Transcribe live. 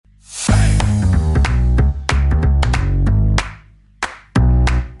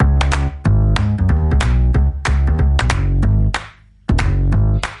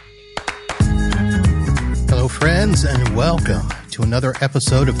friends, and welcome to another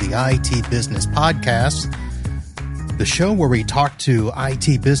episode of the IT Business Podcast, the show where we talk to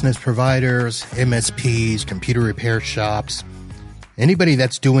IT business providers, MSPs, computer repair shops, anybody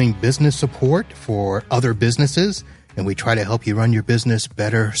that's doing business support for other businesses, and we try to help you run your business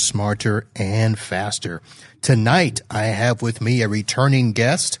better, smarter, and faster. Tonight, I have with me a returning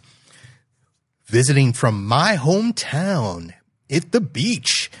guest visiting from my hometown at the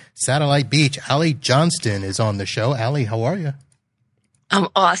beach, Satellite Beach. Allie Johnston is on the show. Allie, how are you? I'm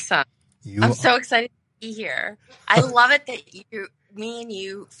awesome. I'm so excited to be here. I love it that me and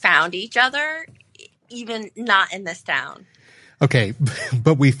you found each other, even not in this town. Okay,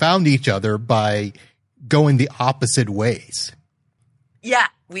 but we found each other by going the opposite ways. Yeah,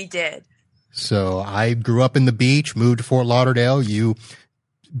 we did. So I grew up in the beach, moved to Fort Lauderdale. You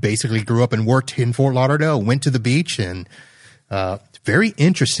basically grew up and worked in Fort Lauderdale, went to the beach, and very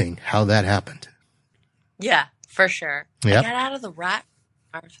interesting how that happened. Yeah, for sure. Yep. I got out of the rat.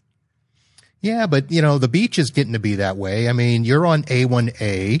 Yeah, but, the beach is getting to be that way. I mean, you're on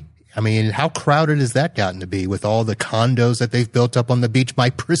A1A. I mean, how crowded has that gotten to be with all the condos that they've built up on the beach,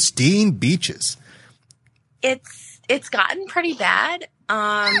 my pristine beaches? It's gotten pretty bad.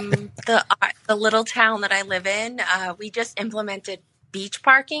 The little town that I live in, we just implemented beach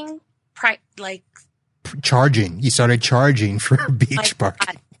parking, charging. You started charging for beach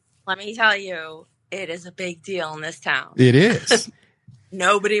parking. Let me tell you, it is a big deal in this town. It is.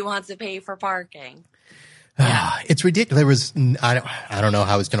 Nobody wants to pay for parking. Yeah. It's ridiculous. I don't know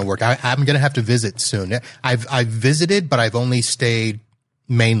how it's going to work. I'm going to have to visit soon. I've visited, but I've only stayed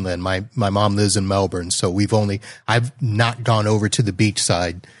mainland. My mom lives in Melbourne, so I've not gone over to the beach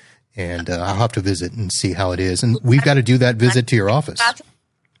side, and I'll have to visit and see how it is. And we've got to do that visit to your office.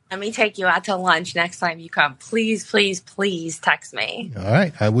 Let me take you out to lunch next time you come. Please, please, please text me. All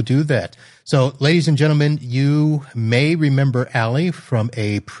right. I will do that. So, ladies and gentlemen, you may remember Allie from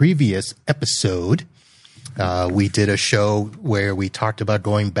a previous episode. We did a show where we talked about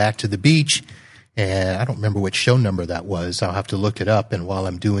going back to the beach, and I don't remember which show number that was. I'll have to look it up. And while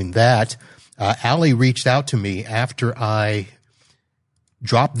I'm doing that, Allie reached out to me after I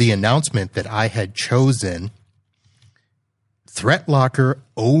dropped the announcement that I had chosen ThreatLocker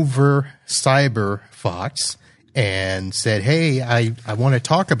over CyberFOX and said, hey, I want to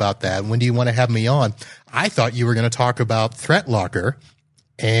talk about that. When do you want to have me on? I thought you were going to talk about ThreatLocker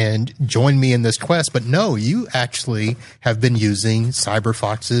and join me in this quest, but no, you actually have been using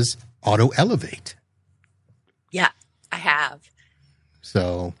CyberFOX's Auto Elevate. Yeah, I have.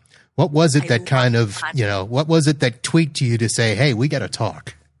 So what was it what was it that tweaked you to say, hey, we got to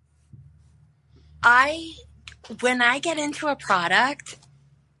talk? When I get into a product,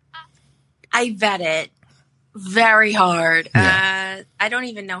 I vet it very hard. Yeah. I don't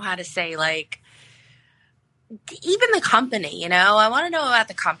even know how to say, even the company, I want to know about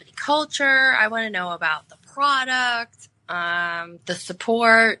the company culture. I want to know about the product, the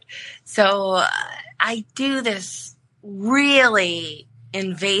support. So I do this really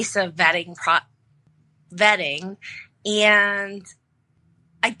invasive vetting, and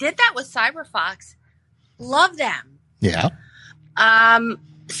I did that with CyberFOX. Love them. Yeah.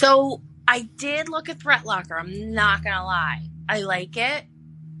 So I did look at ThreatLocker. I'm not going to lie. I like it.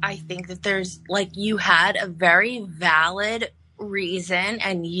 I think that you had a very valid reason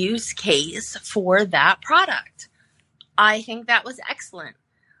and use case for that product. I think that was excellent.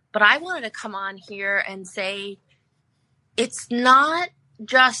 But I wanted to come on here and say it's not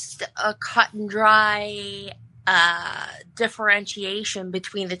just a cut and dry differentiation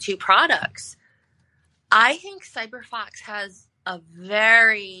between the two products. I think CyberFOX has a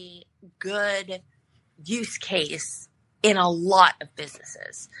very good use case in a lot of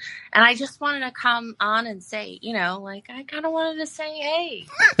businesses. And I just wanted to come on and say, I kind of wanted to say, hey,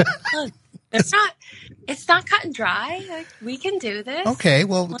 look, it's not cut and dry. We can do this. Okay.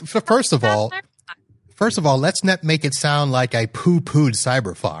 Well, first of all, let's not make it sound like I poo-pooed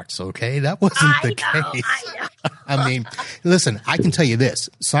CyberFOX. Okay. That wasn't the case. I know. I mean, listen, I can tell you this,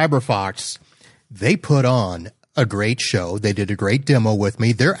 CyberFOX, they put on a great show. They did a great demo with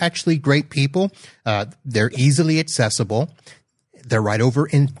me. They're actually great people. They're easily accessible. They're right over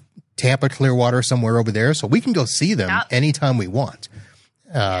in Tampa, Clearwater, somewhere over there. So we can go see them anytime we want.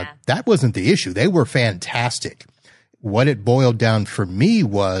 That wasn't the issue. They were fantastic. What it boiled down for me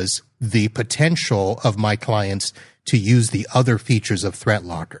was the potential of my clients to use the other features of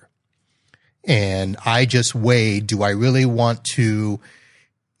ThreatLocker. And I just weighed, do I really want to,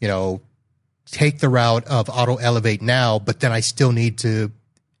 take the route of Auto Elevate now, but then I still need to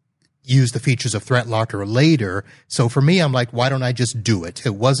use the features of ThreatLocker later. So for me, I'm like, why don't I just do it?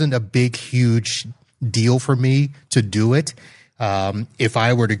 It wasn't a big, huge deal for me to do it. If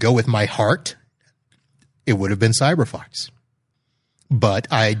I were to go with my heart, it would have been CyberFOX. But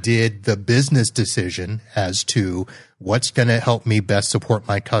I did the business decision as to what's going to help me best support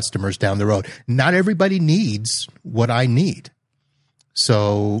my customers down the road. Not everybody needs what I need.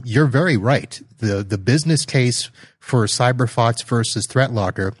 So you're very right. The business case for CyberFOX versus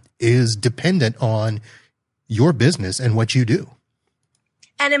ThreatLocker is dependent on your business and what you do.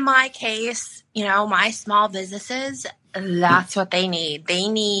 And in my case, my small businesses, that's what they need. They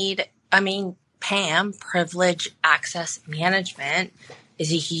need, PAM, privilege access management,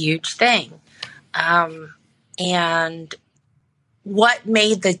 is a huge thing. And what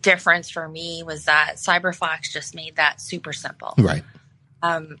made the difference for me was that CyberFOX just made that super simple. Right.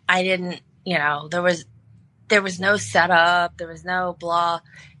 I didn't, there was no setup, there was no blah.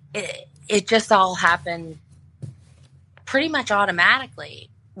 It just all happened pretty much automatically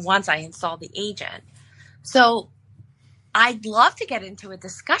once I installed the agent. So I'd love to get into a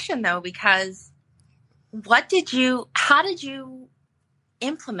discussion though, because how did you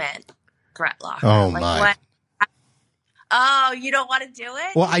implement ThreatLocker? Oh, my. Oh, you don't want to do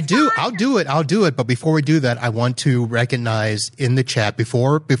it? Well, I do. I'll do it. But before we do that, I want to recognize in the chat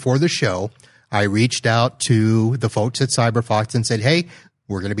before the show, I reached out to the folks at CyberFOX and said, hey,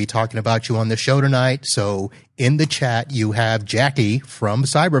 we're going to be talking about you on the show tonight. So in the chat, you have Jackie from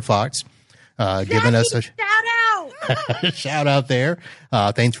CyberFOX giving us a shout out. shout out there.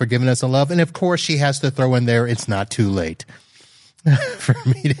 Thanks for giving us a love. And of course, she has to throw in there, it's not too late for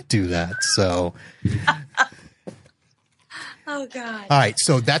me to do that. So. Oh God! All right,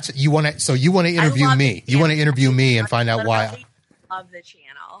 so you want to interview me. You want to interview me and find out why. I love the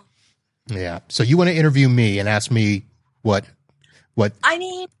channel. Yeah, so you want to interview me and ask me what?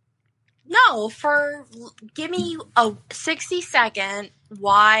 No. Give me a 60-second.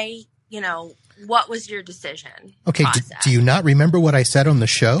 Why? What was your decision? Okay. Do you not remember what I said on the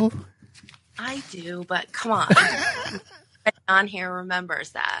show? I do, but come on. On here remembers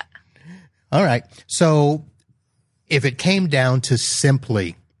that. All right, so. If it came down to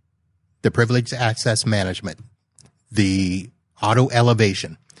simply the privileged access management, the auto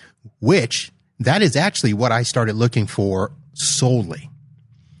elevation, which that is actually what I started looking for solely.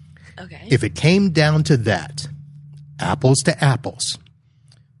 Okay. If it came down to that, apples to apples,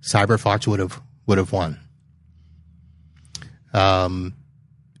 CyberFOX would have won.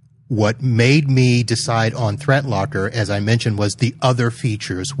 What made me decide on ThreatLocker, as I mentioned, was the other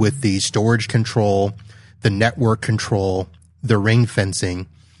features with the storage control, the network control, the ring fencing,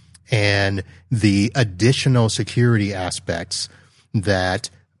 and the additional security aspects that,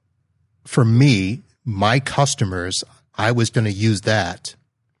 for me, my customers, I was going to use that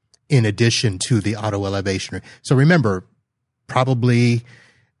in addition to the auto elevation. So remember, probably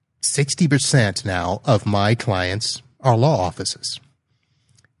 60% now of my clients are law offices.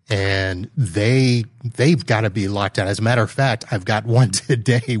 And they've got to be locked down. As a matter of fact, I've got one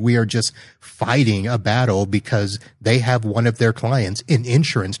today. We are just fighting a battle because they have one of their clients, an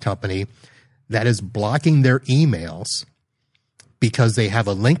insurance company, that is blocking their emails because they have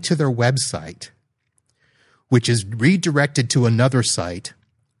a link to their website, which is redirected to another site,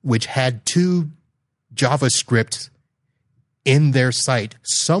 which had 2 JavaScript in their site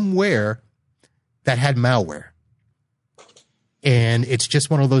somewhere that had malware. And it's just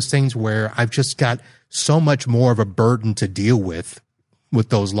one of those things where I've just got so much more of a burden to deal with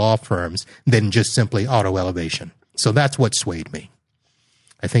those law firms than just simply auto elevation. So that's what swayed me.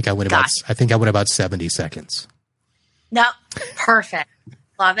 I think I went about 70 seconds. No, perfect.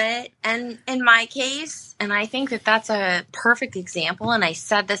 Love it. And in my case, and I think that that's a perfect example. And I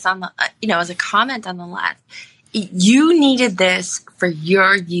said this on the, as a comment on the left, you needed this for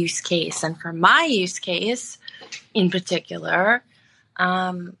your use case. And for my use case, in particular,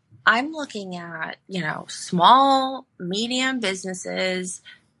 I'm looking at, small, medium businesses,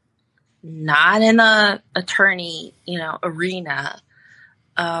 not in the attorney, arena,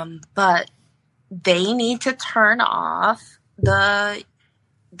 but they need to turn off the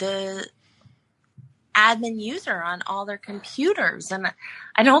admin user on all their computers. And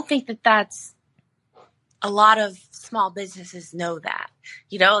I don't think that that's a lot of small businesses know that.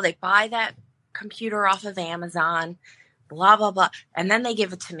 They buy that computer off of Amazon, blah, blah, blah. And then they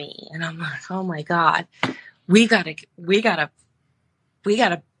give it to me. And I'm like, oh my God, we gotta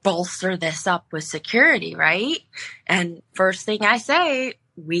bolster this up with security, right? And first thing I say,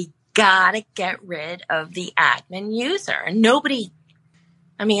 we gotta get rid of the admin user. And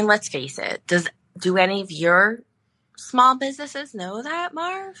let's face it, do any of your small businesses know that,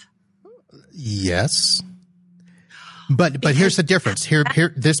 Marv? Yes. But here's the difference.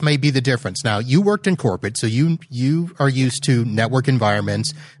 Here this may be the difference. Now, you worked in corporate, so you are used to network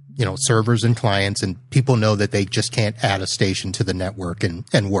environments, servers and clients, and people know that they just can't add a station to the network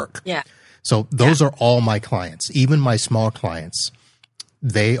and work. Yeah. So those are all my clients, even my small clients.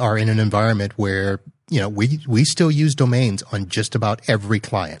 They are in an environment where, we still use domains on just about every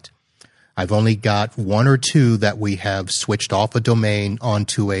client. I've only got one or two that we have switched off a domain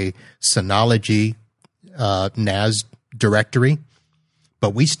onto a Synology NAS directory,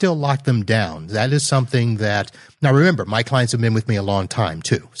 but we still lock them down. That is something that, now remember, my clients have been with me a long time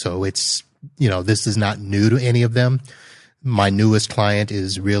too. So it's, this is not new to any of them. My newest client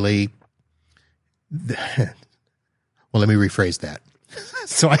is really, well, let me rephrase that.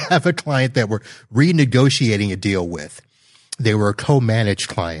 So I have a client that we're renegotiating a deal with. They were a co-managed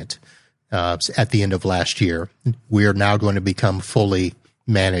client at the end of last year. We are now going to become fully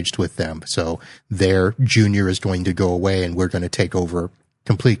managed with them. So their junior is going to go away and we're going to take over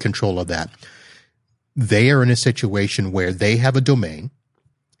complete control of that. They are in a situation where they have a domain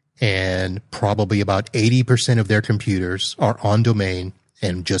and probably about 80% of their computers are on domain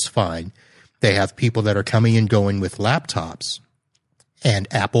and just fine. They have people that are coming and going with laptops and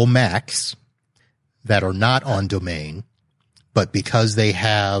Apple Macs that are not on domain, but because they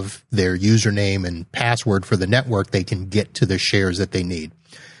have their username and password for the network, they can get to the shares that they need.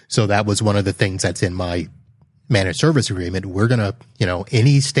 So that was one of the things that's in my managed service agreement. We're going to,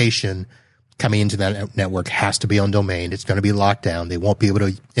 any station coming into that network has to be on domain. It's going to be locked down. They won't be able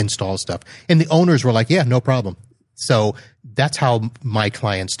to install stuff. And the owners were like, yeah, no problem. So that's how my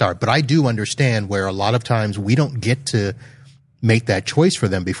clients start. But I do understand where a lot of times we don't get to make that choice for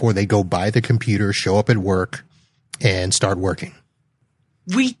them before they go buy the computer, show up at work, and start working.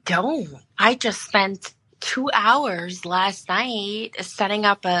 We don't. I just spent 2 hours last night setting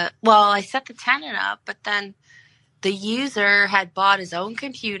up I set the tenant up, but then the user had bought his own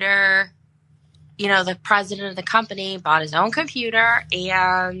computer. The president of the company bought his own computer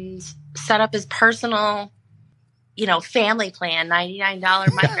and set up his personal, family plan, $99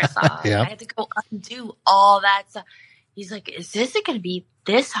 Microsoft. Yeah. I had to go undo all that stuff. He's like, is this going to be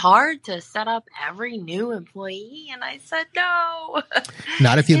this hard to set up every new employee? And I said, no.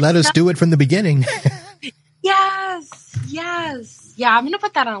 Not if you let us do it from the beginning. Yes. Yeah, I'm going to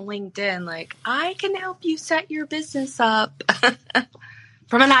put that on LinkedIn. Like, I can help you set your business up.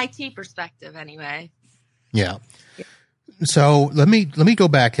 From an IT perspective, anyway. Yeah. So let me go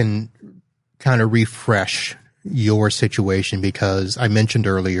back and kind of refresh your situation, because I mentioned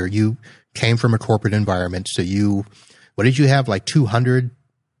earlier you came from a corporate environment. So what did you have, like 200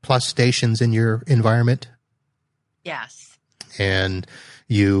 plus stations in your environment? Yes. And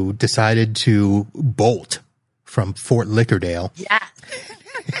you decided to bolt from Fort Lickerdale. Yes.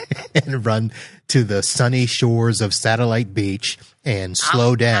 And run to the sunny shores of Satellite Beach and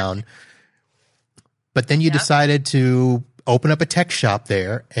slow down. But then you decided to open up a tech shop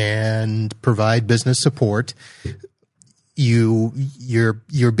there and provide business support. You're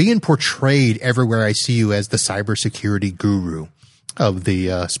being portrayed everywhere I see you as the cybersecurity guru of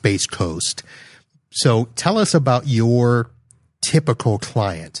the Space Coast. So tell us about your typical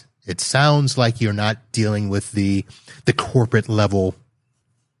client. It sounds like you're not dealing with the corporate level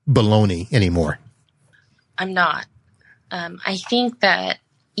baloney anymore. I'm not. I think that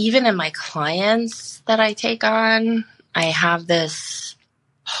even in my clients that I take on, I have this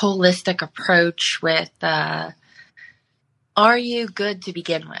holistic approach with, are you good to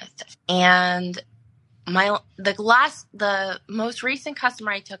begin with? And the most recent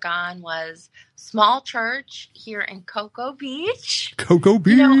customer I took on was small church here in Cocoa Beach. Cocoa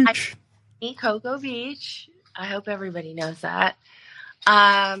Beach. Cocoa Beach. I hope everybody knows that.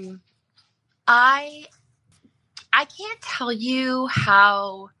 I can't tell you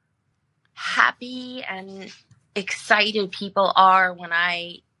how happy and excited people are when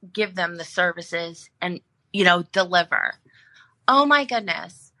I give them the services and, deliver. Oh my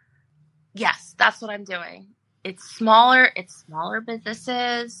goodness. Yes, that's what I'm doing. It's smaller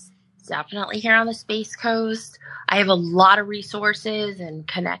businesses, definitely here on the Space Coast. I have a lot of resources and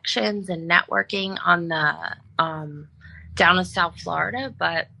connections and networking on the, down in South Florida,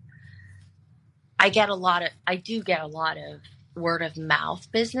 but I do get a lot of word of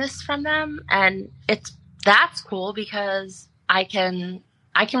mouth business from them, and that's cool because I can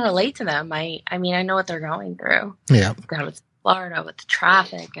relate to them. I mean, I know what they're going through. Yeah. Down in Florida with the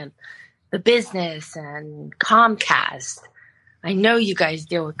traffic and the business and Comcast. I know you guys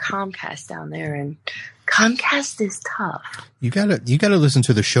deal with Comcast down there, and Comcast is tough. You gotta listen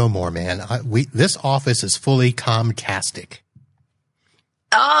to the show more, man. This office is fully Comcastic.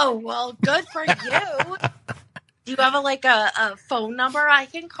 Oh, well, good for you. Do you have a phone number I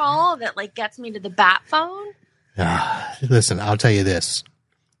can call that like gets me to the bat phone? Listen, I'll tell you this.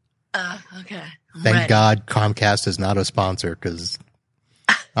 Okay. Thank God Comcast is not a sponsor because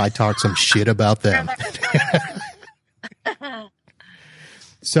I talk some shit about them.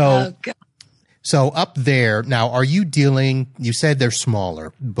 So up there now, are you dealing? You said they're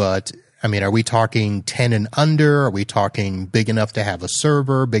smaller, but I mean, are we talking 10 and under? Are we talking big enough to have a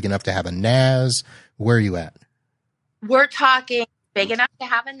server, big enough to have a NAS? Where are you at? We're talking big enough to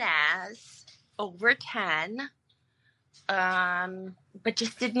have a NAS, over 10. But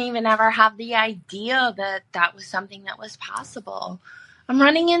just didn't even ever have the idea that that was something that was possible. I'm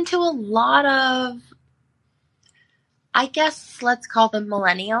running into a lot of, I guess, let's call them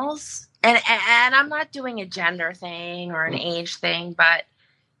millennials. And I'm not doing a gender thing or an age thing, but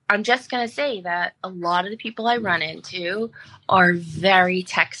I'm just going to say that a lot of the people I run into are very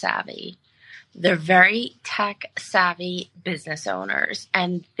tech savvy. They're very tech savvy business owners,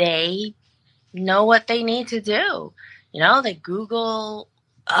 and they know what they need to do. You know, they Google,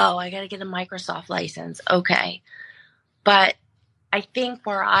 oh, I got to get a Microsoft license. Okay. But I think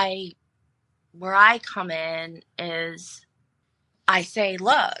where I come in is I say,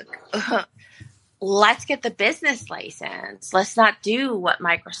 look, let's get the business license. Let's not do what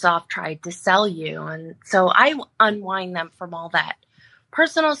Microsoft tried to sell you. And so I unwind them from all that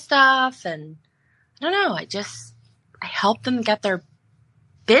personal stuff. And I don't know, I help them get their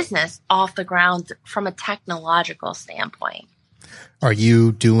business off the ground from a technological standpoint. Are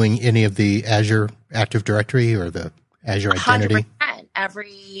you doing any of the Azure Active Directory or the Azure Identity?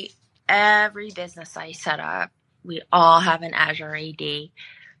 100%. Every business I set up, we all have an Azure AD.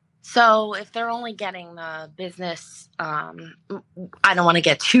 So if they're only getting the business, I don't want to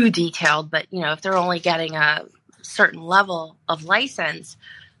get too detailed, but you know, if they're only getting a certain level of license,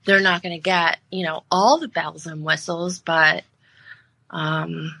 they're not going to get, you know, all the bells and whistles, but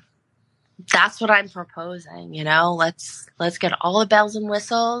that's what I'm proposing. You know, let's get all the bells and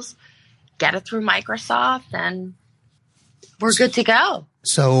whistles, get it through Microsoft, and we're good to go.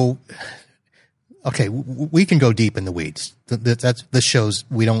 So, okay, we can go deep in the weeds. This shows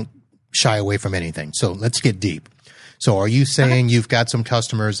we don't shy away from anything. So let's get deep. So are you saying you've got some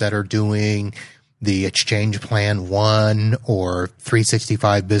customers that are doing the Exchange Plan 1 or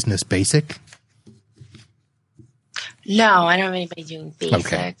 365 Business Basic? No, I don't have anybody doing basic.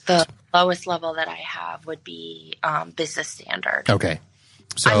 Okay. The lowest level that I have would be business standard. Okay.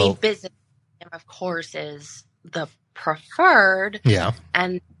 So, I mean, business, of course, is the preferred. Yeah.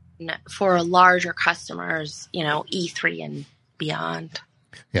 And for larger customers, you know, E3 and beyond.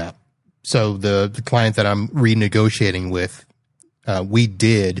 Yeah. So the client that I'm renegotiating with, we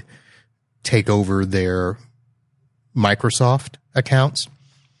did take over their Microsoft accounts,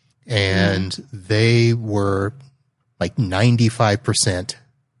 and they were like 95%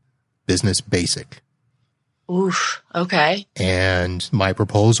 Business Basic. Oof. Okay. And my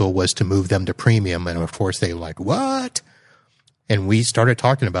proposal was to move them to premium. And of course they were like, what? And we started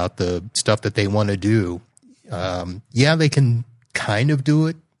talking about the stuff that they want to do. Yeah, they can kind of do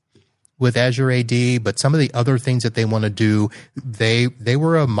it with Azure AD, but some of the other things that they want to do, they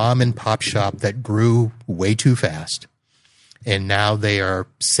were a mom and pop shop that grew way too fast. And now they are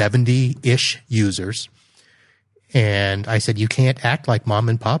 70-ish users. And I said, you can't act like mom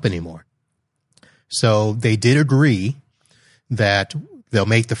and pop anymore. So they did agree that they'll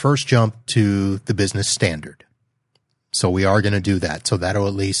make the first jump to the business standard. So we are going to do that. So that'll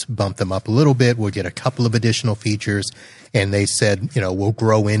at least bump them up a little bit. We'll get a couple of additional features. And they said, you know, we'll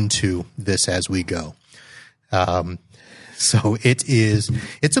grow into this as we go. So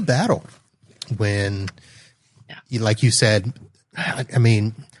it's a battle when, like you said, I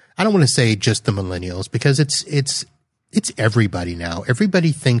mean, I don't want to say just the millennials because it's everybody now.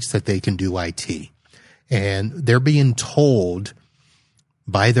 Everybody thinks that they can do IT, and they're being told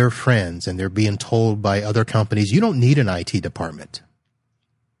by their friends and they're being told by other companies, you don't need an IT department.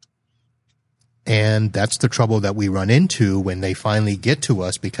 And that's the trouble that we run into when they finally get to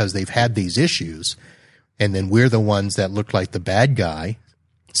us because they've had these issues. And then we're the ones that look like the bad guy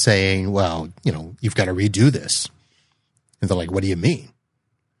saying, well, you know, you've got to redo this. And they're like, what do you mean?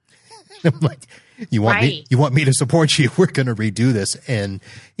 I'm like, you want me to support you? We're going to redo this. And,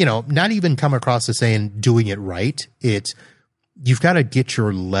 you know, not even come across as saying doing it right. It's, you've got to get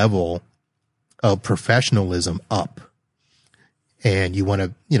your level of professionalism up. And you want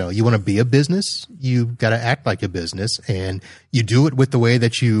to be a business. You've got to act like a business, and you do it with the way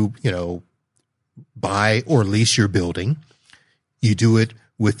that you buy or lease your building. You do it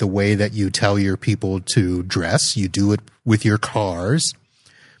with the way that you tell your people to dress. You do it with your cars.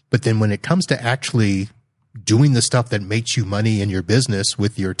 But then when it comes to actually doing the stuff that makes you money in your business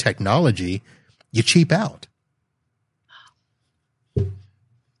with your technology, you cheap out.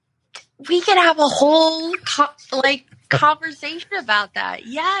 We could have a whole conversation about that.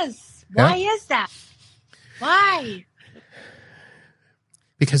 Yes. Why is that? Why?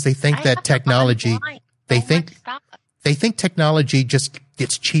 Because they think that technology, they think technology just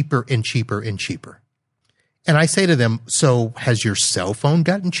gets cheaper and cheaper and cheaper. And I say to them, so has your cell phone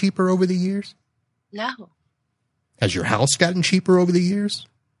gotten cheaper over the years? No. Has your house gotten cheaper over the years?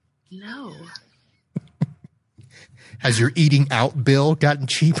 No. Has your eating out bill gotten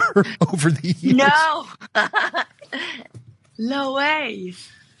cheaper over the years? No. No way.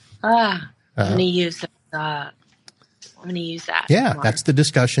 I'm going to use that. Yeah, more. That's the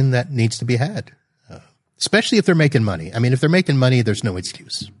discussion that needs to be had, especially if they're making money. I mean, if they're making money, there's no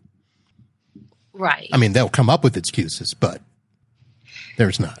excuse. Right. I mean, they'll come up with excuses, but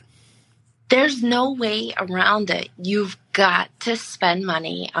there's not. There's no way around it. You've got to spend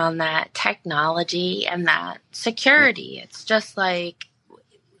money on that technology and that security. It's just like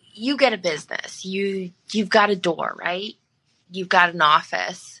you get a business. You've got a door, right? You've got an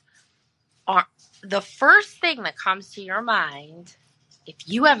office. The first thing that comes to your mind, if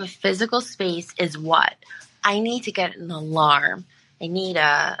you have a physical space, is what? I need to get an alarm. I need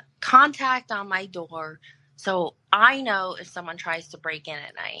a contact on my door so I know if someone tries to break in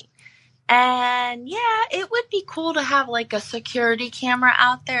at night. And yeah, it would be cool to have like a security camera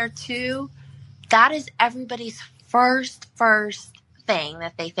out there too. That is everybody's first thing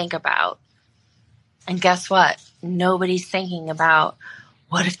that they think about. And guess what? Nobody's thinking about,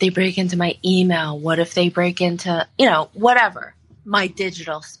 what if they break into my email? What if they break into, whatever, my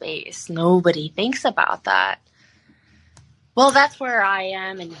digital space? Nobody thinks about that. Well, that's where I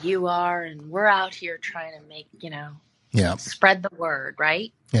am and you are, and we're out here trying to make, spread the word,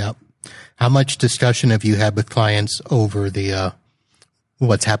 right? Yeah. How much discussion have you had with clients over the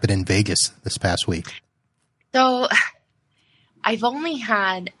what's happened in Vegas this past week? So I've only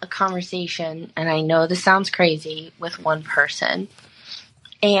had a conversation, and I know this sounds crazy, with one person.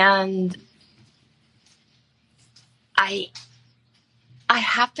 And I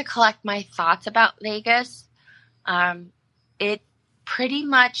have to collect my thoughts about Vegas. It pretty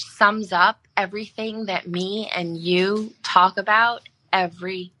much sums up everything that me and you talk about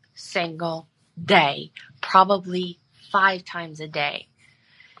every single day, probably 5 times a day.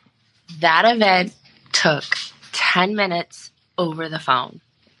 That event took 10 minutes over the phone.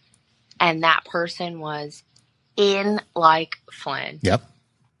 And that person was in like Flynn. Yep.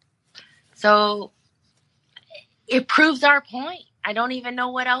 So it proves our point. I don't even know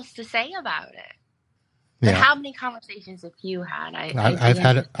what else to say about it. But how many conversations have you had?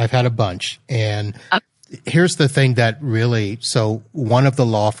 I've had a bunch. And here's the thing that really, so one of the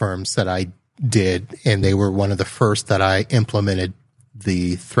law firms that I did, and they were one of the first that I implemented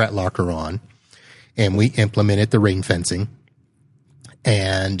the threat locker on, and we implemented the ring fencing.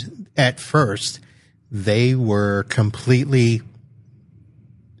 And at first, they were completely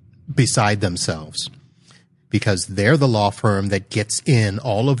beside themselves because they're the law firm that gets in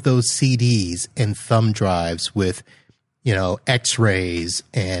all of those CDs and thumb drives with, x-rays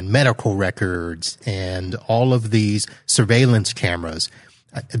and medical records and all of these surveillance cameras.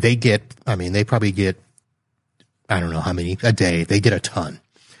 They probably get, I don't know how many a day. They get a ton.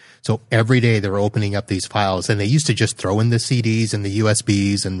 So every day they're opening up these files, and they used to just throw in the CDs and the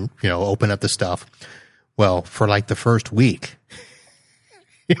USBs and, open up the stuff. Well, for like the first week,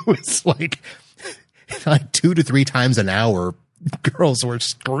 it was like 2 to 3 times an hour, girls were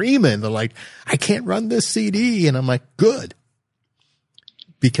screaming. They're like, I can't run this CD. And I'm like, good.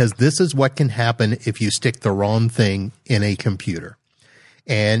 Because this is what can happen if you stick the wrong thing in a computer.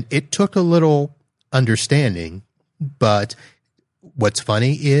 And it took a little understanding, but what's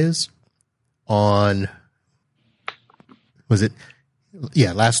funny is last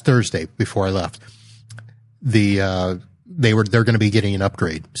Thursday before I left, they're going to be getting an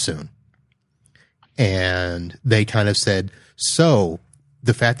upgrade soon. And they kind of said, so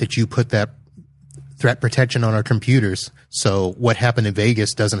the fact that you put that threat protection on our computers, so what happened in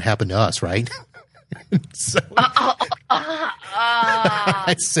Vegas doesn't happen to us, right? So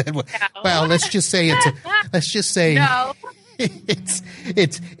I said, well, let's just say No.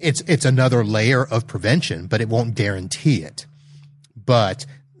 it's another layer of prevention, but it won't guarantee it. But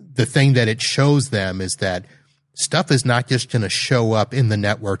the thing that it shows them is that stuff is not just going to show up in the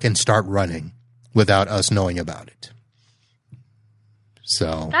network and start running without us knowing about it.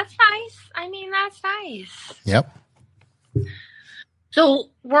 So that's nice. I mean, that's nice. Yep. So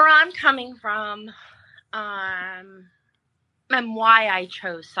where I'm coming from, and why I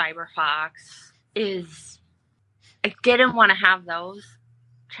chose CyberFOX is I didn't want to have those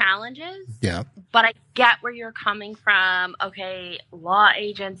challenges. Yeah. But I get where you're coming from. Okay, law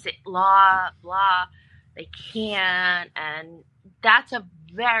agents, blah, they can't. And that's a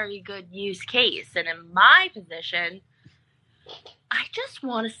very good use case. And in my position, I just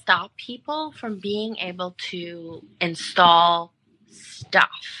want to stop people from being able to install stuff.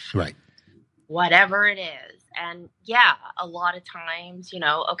 Right. Whatever it is. And yeah, a lot of times,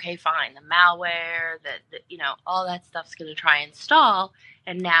 okay, fine. The malware, all that stuff's going to try and install.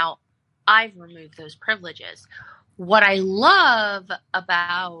 And now I've removed those privileges. What I love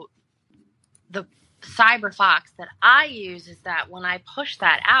about the CyberFOX that I use is that when I push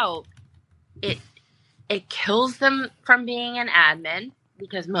that out, it kills them from being an admin,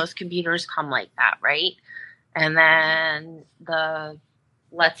 because most computers come like that, right? And then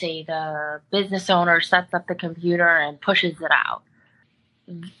let's say the business owner sets up the computer and pushes it out.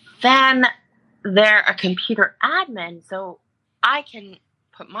 Then they're a computer admin, so I can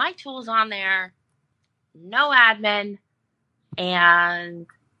put my tools on there, no admin, and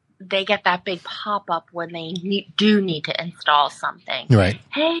they get that big pop-up when they do need to install something. Right.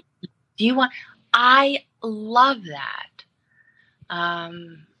 Hey, do you want... I love that.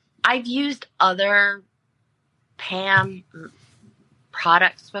 I've used other PAM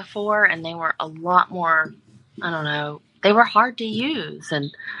products before, and they were a lot more, I don't know, they were hard to use.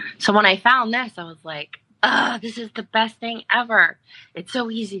 And so when I found this, I was like, this is the best thing ever. It's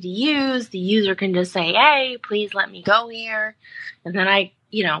so easy to use. The user can just say, hey, please let me go here. And then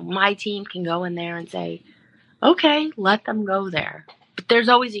my team can go in there and say, okay, let them go there. But there's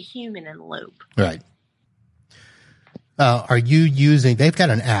always a human in the loop. Right. Are you using, they've got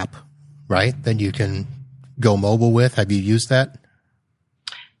an app, right, that you can go mobile with? Have you used that?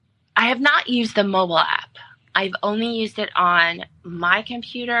 I have not used the mobile app. I've only used it on my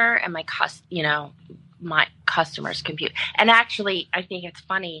computer and my customer's computer. And actually, I think it's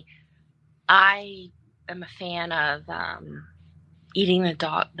funny. I am a fan of eating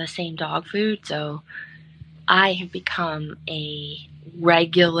the same dog food, so I have become a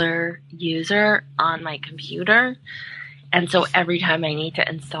regular user on my computer. And so every time I need to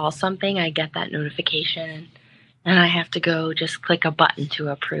install something, I get that notification, and I have to go just click a button to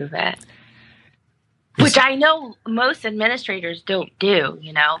approve it. Which I know most administrators don't do,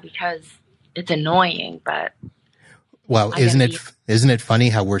 because it's annoying, but... Well, isn't it funny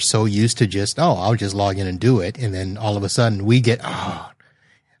how we're so used to just, I'll just log in and do it, and then all of a sudden we get,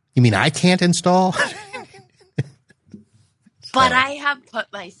 you mean I can't install? But I have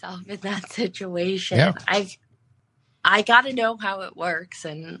put myself in that situation. Yeah. I got to know how it works,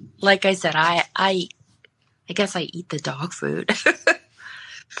 and like I said, I guess I eat the dog food.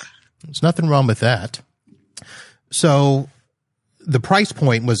 There's nothing wrong with that. So the price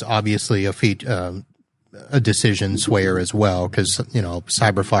point was obviously a decision swayer as well, because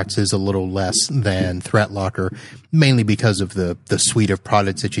CyberFOX is a little less than ThreatLocker, mainly because of the suite of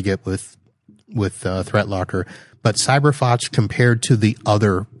products that you get with ThreatLocker. But CyberFOX, compared to the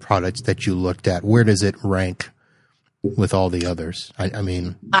other products that you looked at, where does it rank with all the others? I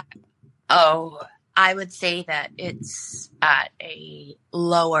mean, I would say that it's at a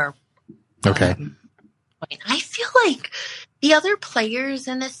lower. Okay. Point. I feel like the other players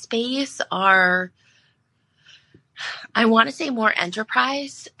in this space are, I want to say, more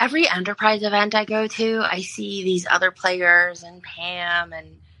enterprise. Every enterprise event I go to, I see these other players and PAM,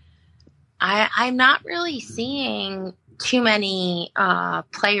 and I'm not really seeing too many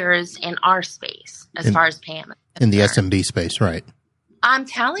players in our space as far as PAM. In the SMB space, right? I'm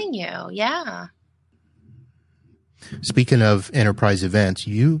telling you, yeah. Speaking of enterprise events,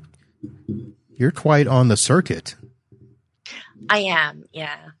 you're quite on the circuit. I am,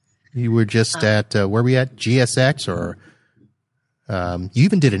 yeah. You were just at, where were we at? GSX, or you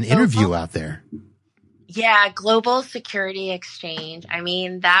even did an interview out there. Yeah, Global Security Exchange. I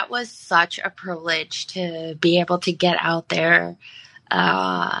mean, that was such a privilege to be able to get out there.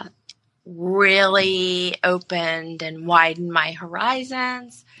 Really opened and widened my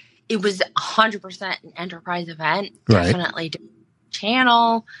horizons. It was 100% an enterprise event. Right. Definitely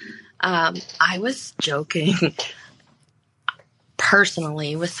channel. I was joking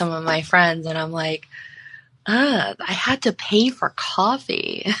personally with some of my friends, and I'm like, I had to pay for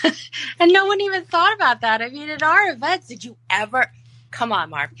coffee. And no one even thought about that. I mean, at our events, did you ever... Come on,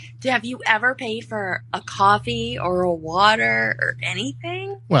 Mark. Have you ever paid for a coffee or a water or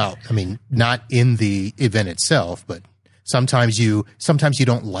anything? Well, I mean, not in the event itself, but sometimes you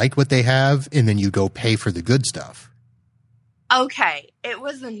don't like what they have, and then you go pay for the good stuff. Okay. It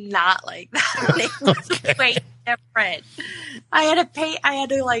was not like that. It was way different. I had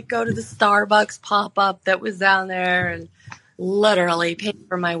to like go to the Starbucks pop-up that was down there and literally pay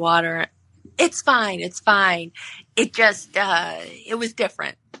for my water. It's fine. It just, it was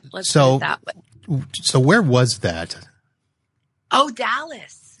different. Let's put it that way. So where was that? Oh,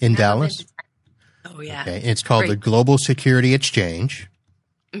 Dallas. In Dallas? Oh, yeah. Okay. It's called the Global Security Exchange.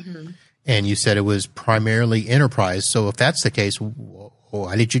 Mm-hmm. And you said it was primarily enterprise. So if that's the case,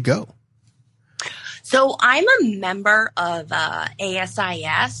 why did you go? So I'm a member of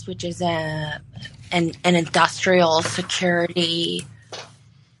ASIS, which is an industrial security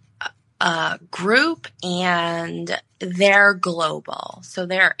group, and they're global. So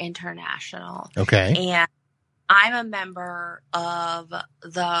they're international. Okay. And I'm a member of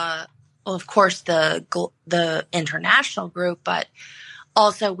of course, the international group, but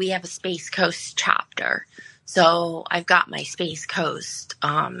also we have a Space Coast chapter. So I've got my Space Coast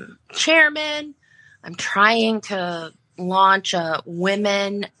chairman. I'm trying to launch a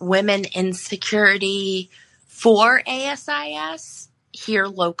women in security for ASIS here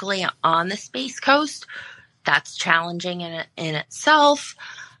locally on the Space Coast. That's challenging in itself.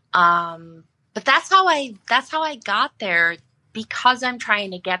 But that's how I got there, because I'm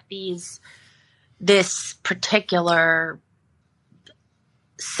trying to get this particular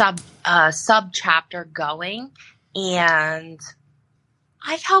sub chapter going, and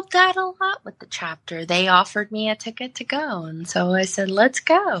I've helped out a lot with the chapter. They offered me a ticket to go, and so I said, let's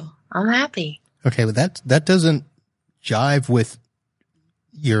go. I'm happy. Okay, but that doesn't jive with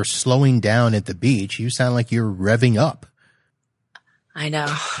your slowing down at the beach. You sound like you're revving up. I know.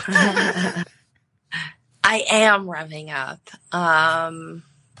 I am revving up.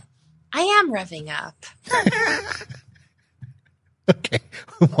 Okay.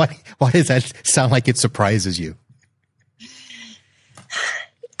 Why does that sound like it surprises you?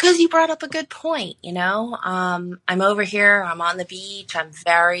 Because you brought up a good point, I'm over here, I'm on the beach, I'm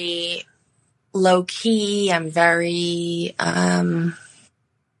very low key, I'm very,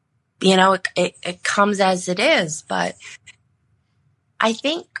 it comes as it is. But I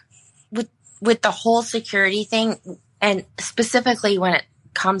think with the whole security thing, and specifically when it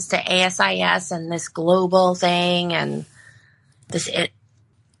comes to ASIS and this global thing and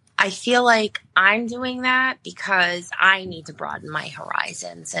I feel like I'm doing that because I need to broaden my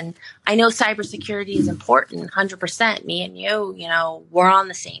horizons. And I know cybersecurity is important, 100%. Me and you, we're on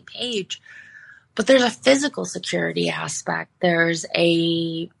the same page. But there's a physical security aspect. There's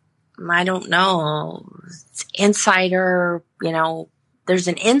insider, there's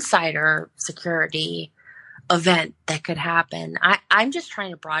an insider security event that could happen. I'm just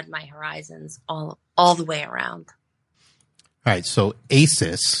trying to broaden my horizons all the way around. All right, so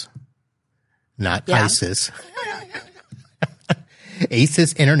ASIS, not ISIS.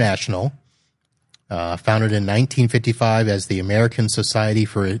 ASIS International, founded in 1955 as the American Society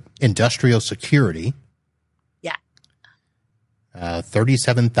for Industrial Security. Yeah.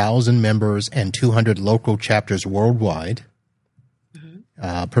 37,000 members and 200 local chapters worldwide.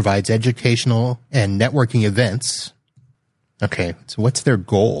 Mm-hmm. Provides educational and networking events. Okay, so what's their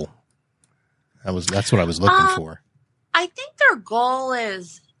goal? That's what I was looking for. I think their goal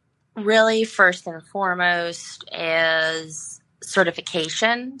is really first and foremost is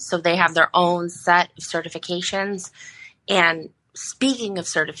certification. So they have their own set of certifications. And speaking of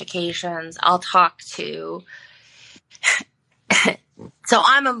certifications, I'll talk to, so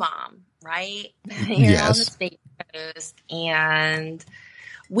I'm a mom, right? Here on the Space Coast, and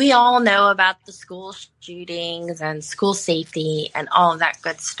we all know about the school shootings and school safety and all of that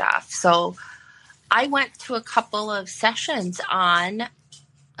good stuff. So I went to a couple of sessions on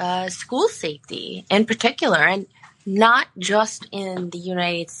school safety in particular, and not just in the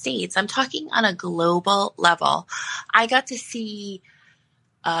United States. I'm talking on a global level. I got to see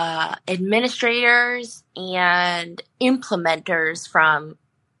administrators and implementers from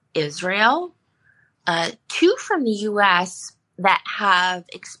Israel, 2 from the U.S. that have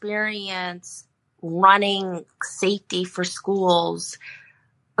experience running safety for schools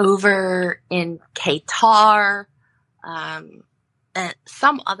over in Qatar, and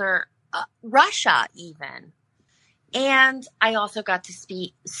some other, Russia even. And I also got to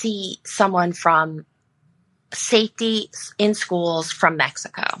see someone from safety in schools from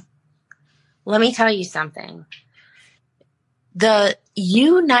Mexico. Let me tell you something. The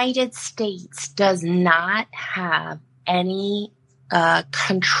United States does not have any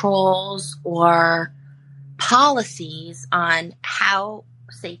controls or policies on how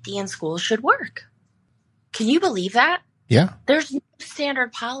safety in schools should work. Can you believe that? Yeah. There's no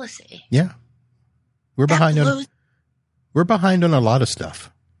standard policy. Yeah. We're behind on We're behind on a lot of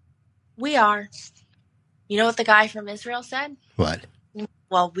stuff. We are. You know what the guy from Israel said? What?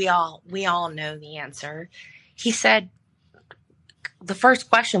 Well, we all know the answer. He said, the first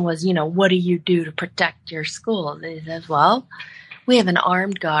question was, what do you do to protect your school? And he says, well, we have an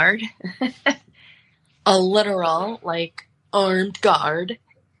armed guard, a literal, armed guard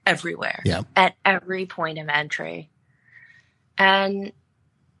everywhere, at every point of entry. And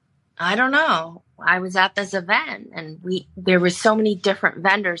I don't know. I was at this event, and there were so many different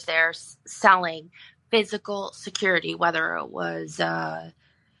vendors there selling physical security, whether it was, the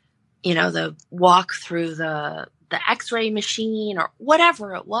walk through the X-ray machine or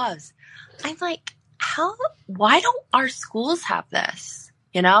whatever it was. I'm like, why don't our schools have this?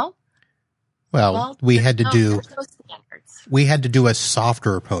 Well, we had to do a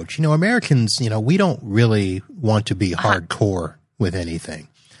softer approach. Americans, we don't really want to be hardcore with anything.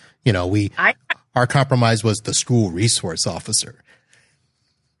 Our compromise was the school resource officer.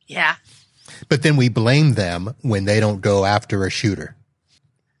 Yeah. But then we blame them when they don't go after a shooter,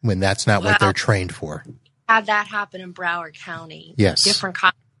 when that's not what they're trained for. Had that happen in Broward County. Yes. Different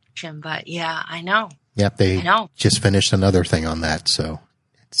conversation, but yeah, I know. Yep, they just finished another thing on that, so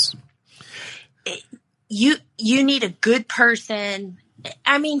it's... You need a good person.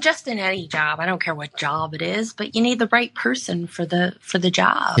 I mean, just in any job. I don't care what job it is, but you need the right person for the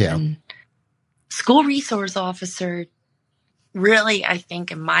job. Yeah. And school resource officer really, I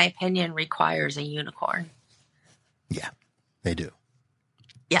think, in my opinion, requires a unicorn. Yeah, they do.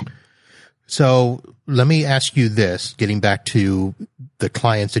 Yeah. So let me ask you this, getting back to the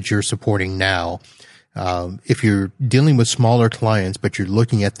clients that you're supporting now. If you're dealing with smaller clients, but you're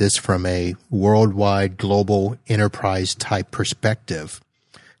looking at this from a worldwide, global enterprise type perspective,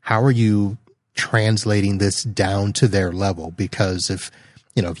 how are you translating this down to their level? Because if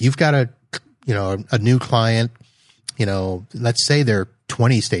you've got a new client, let's say they're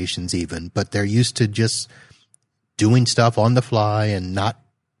 20 stations even, but they're used to just doing stuff on the fly and not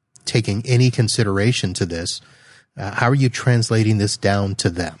taking any consideration to this, how are you translating this down to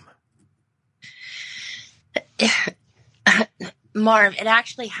them? Marv, it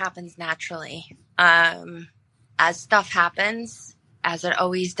actually happens naturally. As stuff happens, as it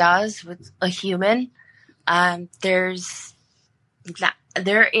always does with a human, there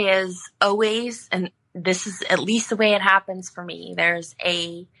is always, and this is at least the way it happens for me, there's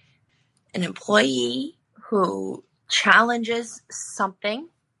an employee who challenges something,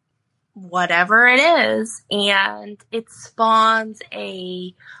 whatever it is, and it spawns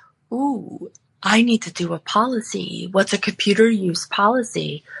I need to do a policy. What's a computer use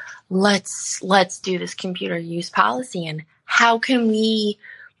policy? Let's do this computer use policy. And how can we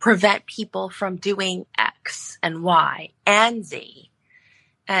prevent people from doing X and Y and Z?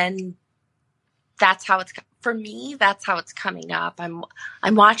 And that's how it's, for me, that's how it's coming up.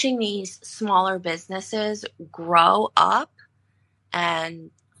 I'm watching these smaller businesses grow up.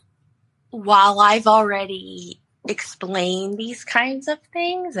 And while I've already explained these kinds of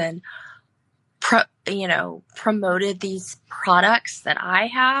things and promoted these products that I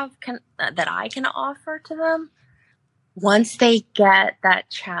have that I can offer to them, once they get that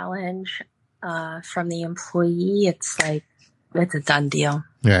challenge from the employee, it's a done deal.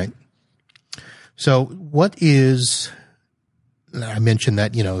 Right. So I mentioned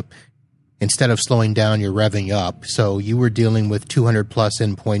that, instead of slowing down, you're revving up. So you were dealing with 200 plus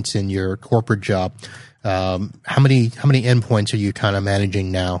endpoints in your corporate job. How many endpoints are you kind of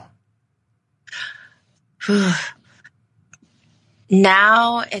managing now?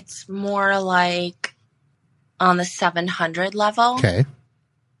 Now it's more like on the 700 level. Okay.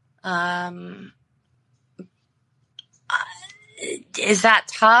 Is that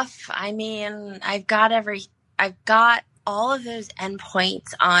tough? I mean, I've got all of those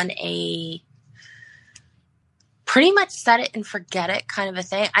endpoints on a pretty much set it and forget it kind of a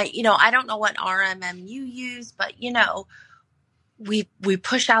thing. I don't know what RMM you use, but we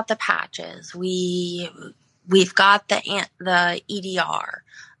push out the patches. We've got the EDR.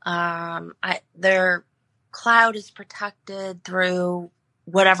 Their cloud is protected through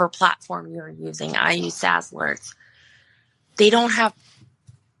whatever platform you're using. I use SaaS alerts. They don't have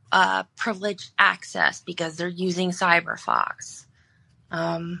privileged access because they're using CyberFOX.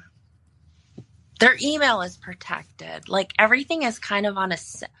 Their email is protected. Everything is kind of on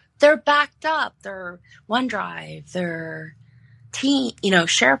they're backed up. Their OneDrive, their team,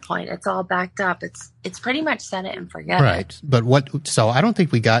 SharePoint, it's all backed up. It's pretty much set it and forget it. Right. But so I don't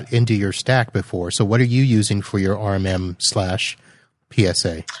think we got into your stack before. So what are you using for your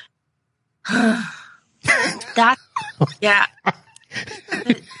RMM/PSA?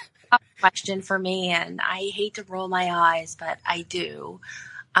 question for me, and I hate to roll my eyes, but I do.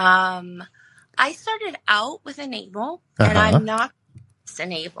 I started out with Enable, and I'm not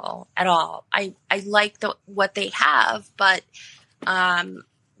Enable at all. I like what they have, but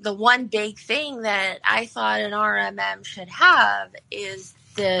the one big thing that I thought an RMM should have is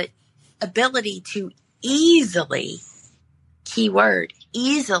the ability to easily, keyword,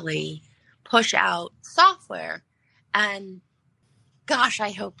 easily push out software. And gosh,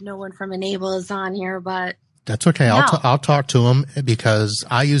 I hope no one from Enable is on here, but that's okay. No. I'll talk to him because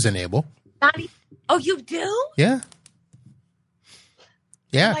I use Enable. Oh, you do? Yeah.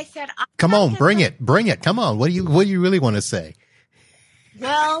 Yeah. So I said, come on, bring it. Come on. What do you really want to say?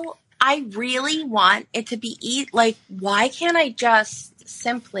 Well, I really want it to be like, why can't I just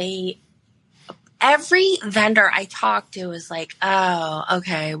simply, every vendor I talk to is like, oh,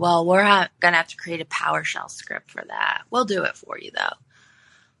 okay, well, we're going to have to create a PowerShell script for that. We'll do it for you though.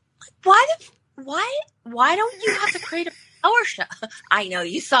 Why don't you have to create a PowerShell? I know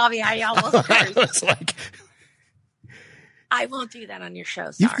you saw me. I almost cursed. I was like, I won't do that on your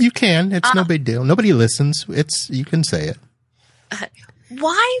show. Sorry. You can. It's no big deal. Nobody listens. You can say it.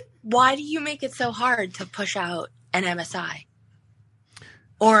 Why do you make it so hard to push out an MSI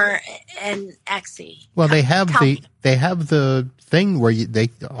or an XE? Well, they have the thing where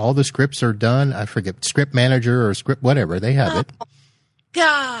all the scripts are done. I forget, script manager or script whatever. They have it.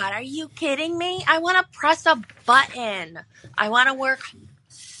 God, are you kidding me? I want to press a button. I want to work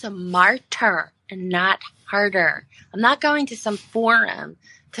smarter and not harder. I'm not going to some forum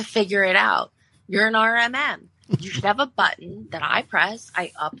to figure it out. You're an RMM. You should have a button that I press.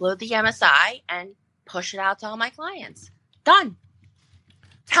 I upload the MSI and push it out to all my clients. Done.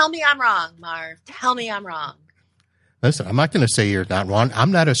 Tell me I'm wrong, Marv. Tell me I'm wrong. Listen, I'm not going to say you're not wrong.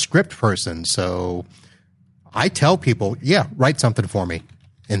 I'm not a script person, so I tell people, yeah, write something for me.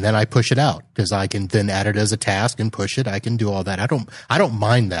 And then I push it out because I can then add it as a task and push it. I can do all that. I don't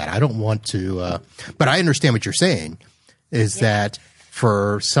mind that. I don't want to, but I understand what you're saying is that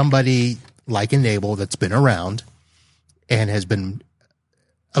for somebody like Enable that's been around and has been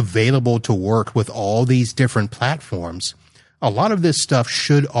available to work with all these different platforms, a lot of this stuff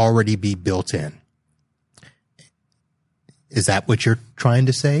should already be built in. Is that what you're trying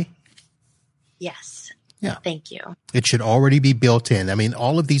to say? Yes. Yeah. Thank you. It should already be built in. I mean,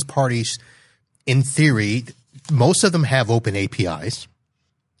 all of these parties, in theory, most of them have open APIs.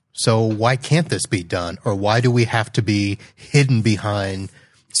 So why can't this be done? Or why do we have to be hidden behind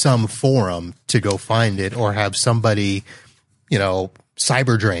some forum to go find it or have somebody,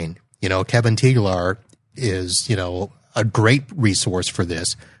 CyberDrain, Kevin Tiglar is, a great resource for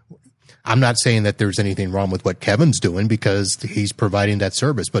this. I'm not saying that there's anything wrong with what Kevin's doing because he's providing that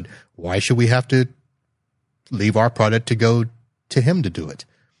service, but why should we have to leave our product to go to him to do it?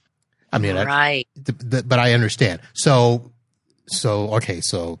 I mean, right. But I understand. So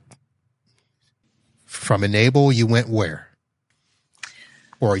from Enable, you went where?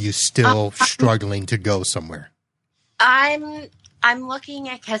 Or are you still struggling to go somewhere? I'm looking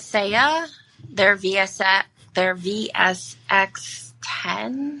at Kaseya, their VSX10,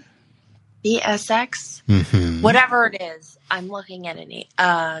 VSX, whatever it is. I'm looking at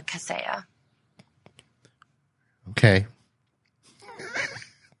Kaseya. Okay.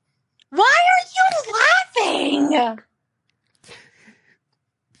 Why are you laughing?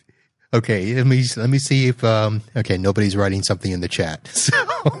 Okay, let me see if nobody's writing something in the chat. So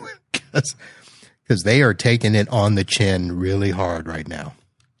because they are taking it on the chin really hard right now.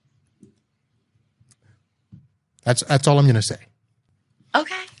 That's all I'm going to say.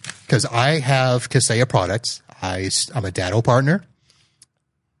 Okay. Because I have Kaseya products. I'm a Datto partner.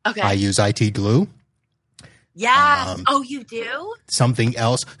 Okay. I use IT Glue. Yeah. Oh, you do? Something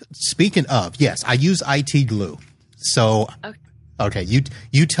else. Speaking of, yes, I use IT Glue. So, okay,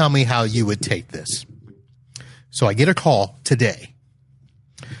 you tell me how you would take this. So I get a call today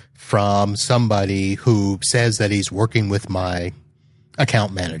from somebody who says that he's working with my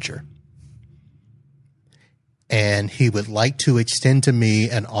account manager. And he would like to extend to me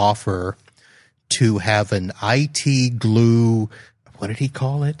an offer to have an IT Glue, what did he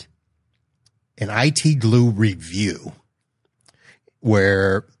call it? An IT Glue review,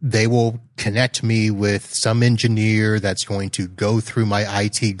 where they will connect me with some engineer that's going to go through my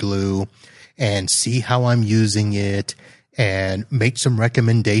IT Glue and see how I'm using it and make some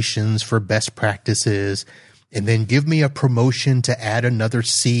recommendations for best practices and then give me a promotion to add another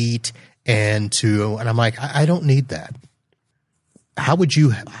seat and I'm like, I don't need that. How would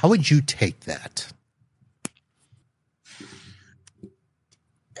you take that?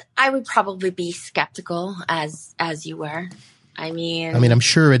 I would probably be skeptical as you were. I mean, I'm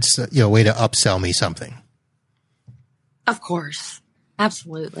sure it's a way to upsell me something. Of course.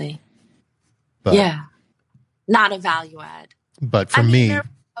 Absolutely. But, yeah. Not a value add. But for me, they're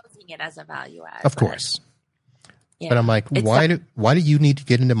proposing it as a value add. Of course. Yeah, but I'm like, why do you need to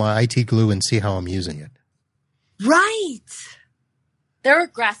get into my IT glue and see how I'm using it? Right. They're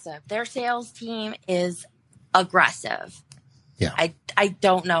aggressive. Their sales team is aggressive. Yeah. I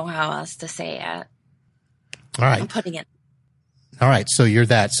don't know how else to say it. All right. I'm putting it. All right. So you're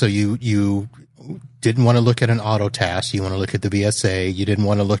that. So you didn't want to look at an auto task. You want to look at the VSA. You didn't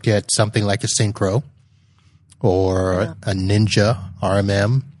want to look at something like a Synchro or a Ninja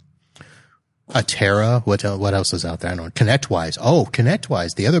RMM, a Terra. What else is out there? I don't know. ConnectWise. Oh,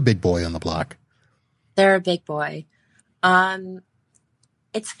 ConnectWise, the other big boy on the block. They're a big boy.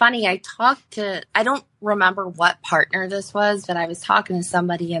 It's funny. I don't remember what partner this was, but I was talking to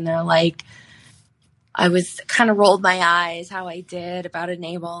somebody and they're like, I was kind of rolled my eyes how I did about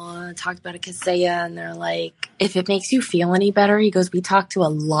Enable and talked about a Kaseya, and they're like, if it makes you feel any better, he goes, we talk to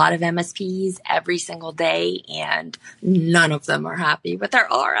a lot of MSPs every single day and none of them are happy with their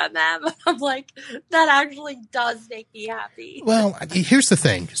RMM. I'm like, that actually does make me happy. Well, here's the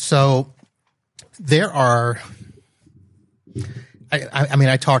thing. So there are,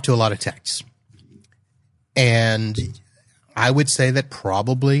 I talk to a lot of techs, and I would say that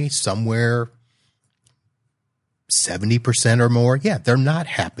probably somewhere 70% or more, they're not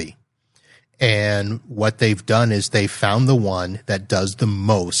happy. And what they've done is they found the one that does the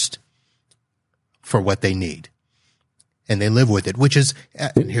most for what they need. And they live with it, which is,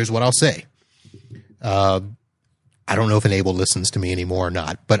 and here's what I'll say. I don't know if Enable listens to me anymore or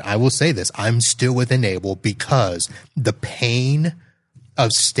not, but I will say this. I'm still with Enable because the pain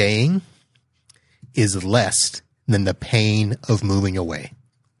of staying is less than the pain of moving away.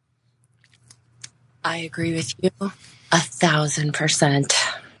 I agree with you 1,000%.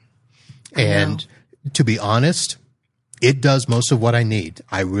 And to be honest, it does most of what I need.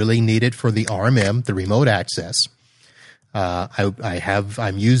 I really need it for the RMM, the remote access.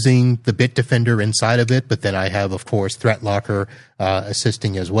 I'm using the Bitdefender inside of it, but then I have, of course, ThreatLocker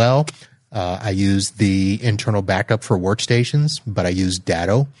assisting as well. I use the internal backup for workstations, but I use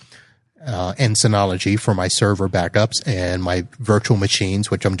Datto and Synology for my server backups and my virtual machines,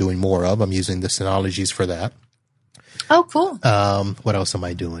 which I'm doing more of. I'm using the Synologies for that. Oh, cool. What else am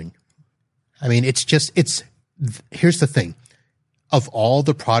I doing? I mean, here's the thing. Of all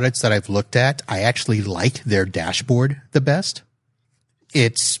the products that I've looked at, I actually like their dashboard the best.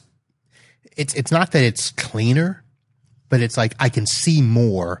 It's not that it's cleaner, but it's like I can see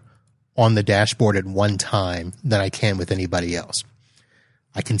more on the dashboard at one time than I can with anybody else.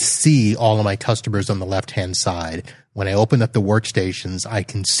 I can see all of my customers on the left-hand side. When I open up the workstations, I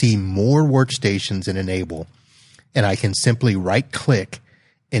can see more workstations in Enable, and I can simply right-click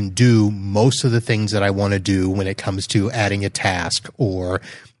and do most of the things that I want to do when it comes to adding a task or,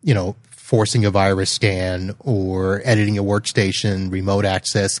 forcing a virus scan or editing a workstation, remote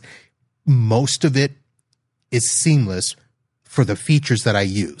access. Most of it is seamless for the features that I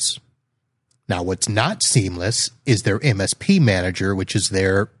use. Now, what's not seamless is their MSP manager, which is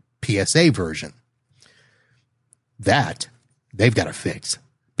their PSA version. That they've got to fix,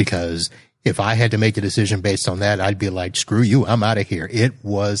 because if I had to make a decision based on that, I'd be like, screw you, I'm out of here. It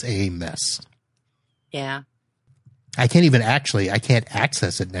was a mess. Yeah. I can't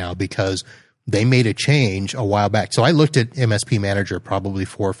access it now because they made a change a while back. So I looked at MSP Manager probably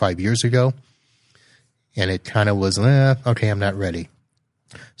 4 or 5 years ago, and it kind of was, okay, I'm not ready.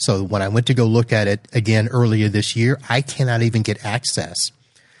 So when I went to go look at it again earlier this year, I cannot even get access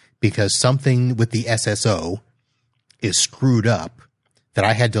because something with the SSO is screwed up that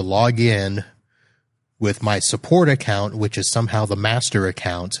I had to log in with my support account, which is somehow the master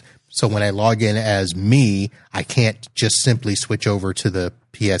account. So when I log in as me, I can't just simply switch over to the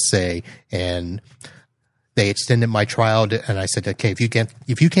PSA. And they extended my trial, and I said, okay, if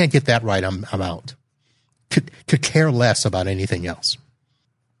you can't get that right, I'm out. Could care less about anything else.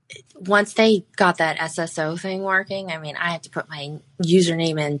 Once they got that SSO thing working, I mean, I had to put my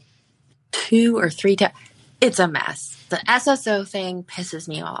username in 2 or 3 times. It's a mess. The SSO thing pisses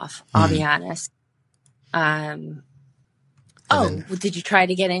me off. I'll be honest. Did you try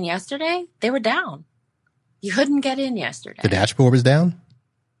to get in yesterday? They were down. You couldn't get in yesterday. The dashboard was down?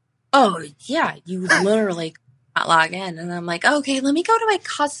 Oh, yeah. You literally could not log in. And I'm like, okay, let me go to my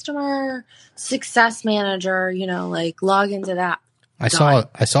customer success manager, log into that. I saw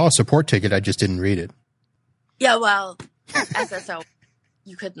a support ticket. I just didn't read it. Yeah, well, SSO,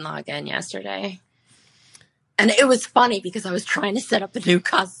 you couldn't log in yesterday. And it was funny because I was trying to set up a new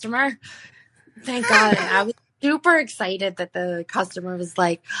customer. Thank God. I was super excited that the customer was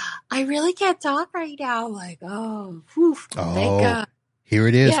like, I really can't talk right now. I'm like, oh, whew, thank Oh, God. here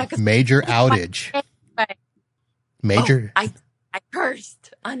it is. Yeah, Major outage. Major. I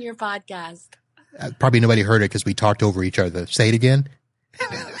cursed on your podcast. Probably nobody heard it because we talked over each other. Say it again.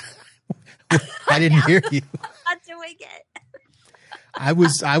 I didn't hear you. I'm not doing it.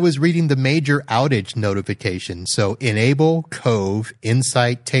 I was reading the major outage notification. So enable Cove,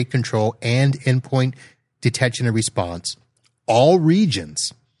 Insight, Take Control, and Endpoint Detection and Response. All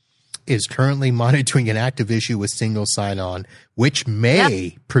regions is currently monitoring an active issue with single sign-on, which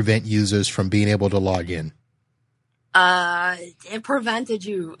may prevent users from being able to log in. It prevented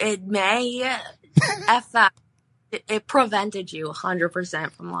you. It may. It prevented you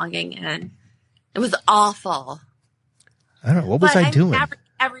 100% from logging in. It was awful. I don't know. What was I doing?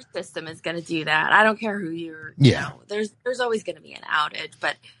 Every system is going to do that. I don't care who you're. Yeah. There's always going to be an outage,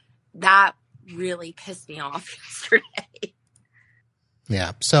 but that really pissed me off yesterday.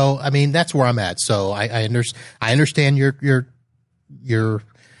 Yeah. So, I mean, that's where I'm at. So I understand your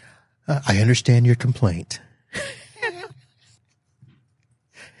I understand your complaint,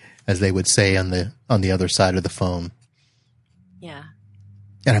 as they would say on the other side of the phone. Yeah.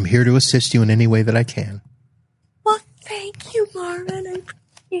 And I'm here to assist you in any way that I can. Well, thank you, Marvin. I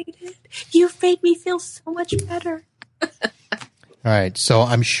appreciate it. You've made me feel so much better. All right. So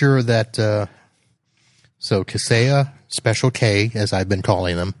I'm sure that, so Kaseya, Special K, as I've been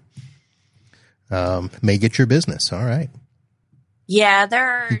calling them, may get your business. All right. Yeah,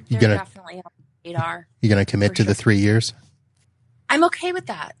 they're definitely on the radar. You going to commit to the 3 years? I'm okay with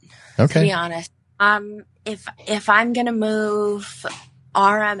that. Okay. To be honest. If I'm going to move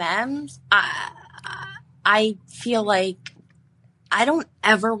RMMs, I feel like I don't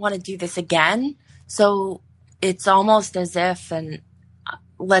ever want to do this again. So it's almost as if, and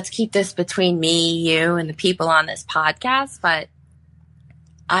let's keep this between me, you, and the people on this podcast, but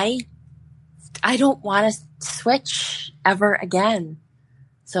I don't want to switch ever again.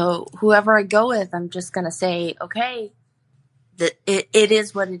 So whoever I go with, I'm just going to say, okay, that it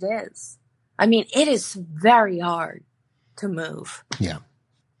is what it is. I mean, it is very hard to move. Yeah.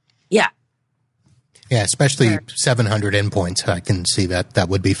 Yeah. Yeah, especially 700 endpoints. I can see that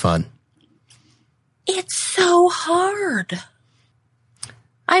would be fun. It's so hard.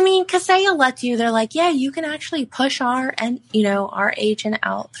 I mean, Kaseya lets you, they're like, yeah, you can actually push our agent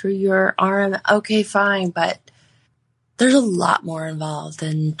out through your RM. Okay, fine. But there's a lot more involved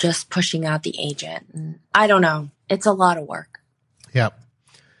than just pushing out the agent. And I don't know. It's a lot of work. Yeah.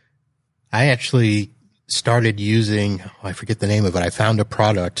 I actually started using, I forget the name of it. I found a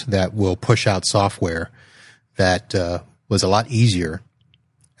product that will push out software that was a lot easier.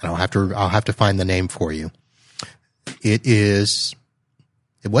 And I'll have to find the name for you. It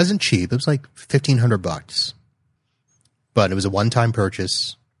wasn't cheap. It was like $1,500, but it was a one-time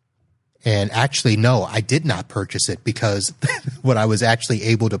purchase. And actually, no, I did not purchase it because what I was actually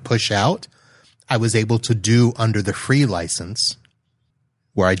able to push out, I was able to do under the free license,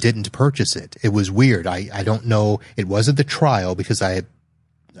 where I didn't purchase it. It was weird. I don't know. It wasn't the trial because I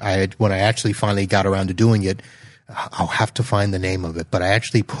had, when I actually finally got around to doing it, I'll have to find the name of it, but I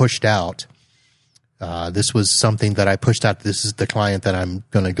actually pushed out. This was something that I pushed out. This is the client that I'm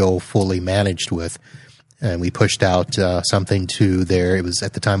going to go fully managed with. And we pushed out, something to there. It was,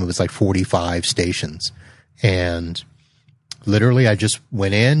 at the time, it was like 45 stations. And literally I just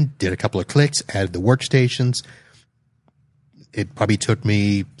went in, did a couple of clicks, added the workstations. It probably took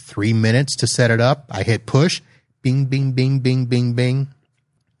me 3 minutes to set it up. I hit push, bing, bing, bing, bing, bing, bing.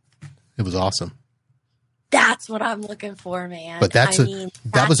 It was awesome. That's what I'm looking for, man. But that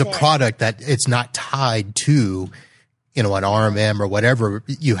was a product that it's not tied to, an RMM or whatever.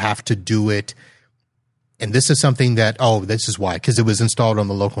 You have to do it. And this is something that, this is why, because it was installed on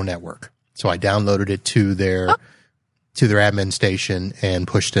the local network. So I downloaded it to their admin station and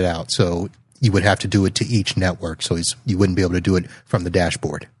pushed it out. So you would have to do it to each network. So you wouldn't be able to do it from the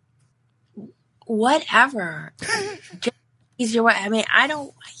dashboard. Whatever. Just easier way. I mean, I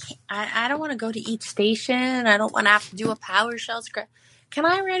don't want to go to each station. I don't want to have to do a PowerShell script. Can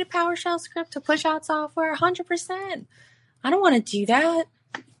I write a PowerShell script to push out software? 100%. I don't want to do that,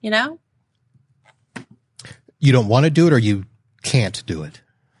 You don't want to do it, or you can't do it?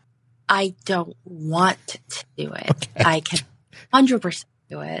 I don't want to do it. Okay. I can 100%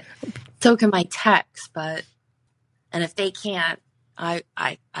 do it. So can my techs, and if they can't, I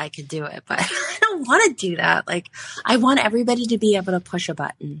could do it, but I don't want to do that. Like, I want everybody to be able to push a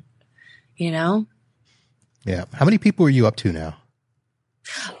button, Yeah. How many people are you up to now?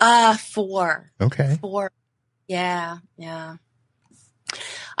 4. Okay. 4. Yeah.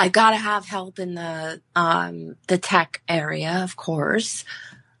 I gotta have help in the tech area, of course.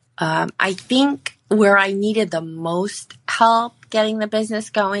 I think where I needed the most help getting the business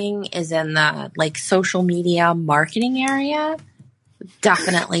going is in the like social media marketing area.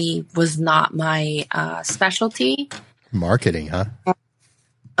 Definitely was not my specialty. Marketing, huh?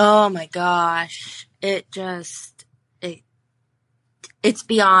 Oh my gosh. It's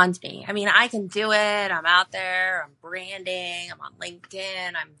beyond me. I mean, I can do it. I'm out there. I'm branding. I'm on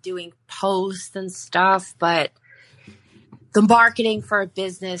LinkedIn. I'm doing posts and stuff. But the marketing for a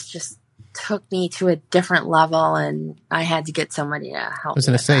business just took me to a different level, and I had to get somebody to help me. I was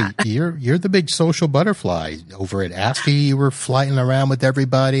going to say, that. you're the big social butterfly over at ASCII. You were flying around with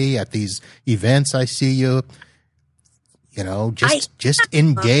everybody at these events. I see you, just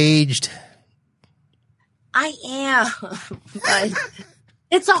engaged. I am, but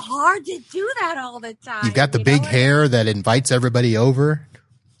it's hard to do that all the time. You've got the big hair that invites everybody over.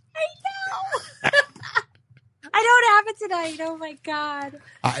 I know. I don't have it tonight. Oh my God.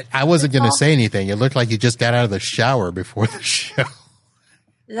 I wasn't going to say anything. It looked like you just got out of the shower before the show.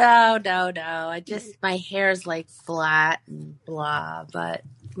 No. My hair's like flat and blah, but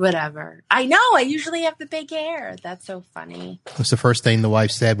whatever. I know. I usually have the big hair. That's so funny. What's the first thing the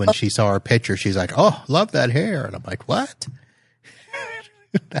wife said when she saw our picture? She's like, "Oh, love that hair." And I'm like, "What?"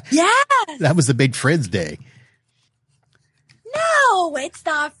 Yes. That was the big Frizz day. No, it's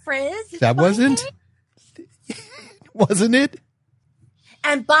not Frizz. That wasn't? Wasn't it?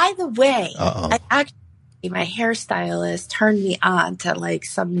 And by the way, Uh-oh. my hairstylist turned me on to like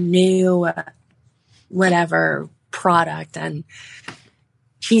some new whatever product, and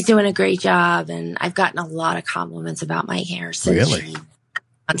she's doing a great job, and I've gotten a lot of compliments about my hair since she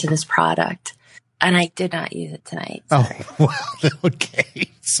onto this product. And I did not use it tonight. Sorry. Oh, well, okay.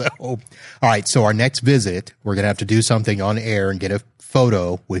 So, all right. So our next visit, we're going to have to do something on air and get a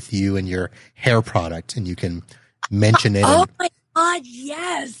photo with you and your hair product, and you can mention it. Oh my God.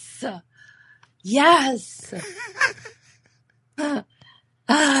 Yes. Yes. Oh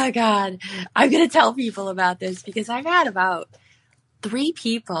God. I'm going to tell people about this because I've had about 3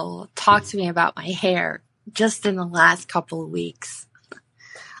 people talk to me about my hair just in the last couple of weeks.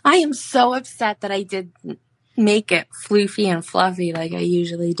 I am so upset that I didn't make it floofy and fluffy like I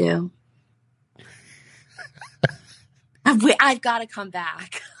usually do. I've got to come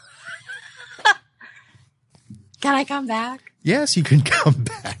back. Can I come back? Yes, you can come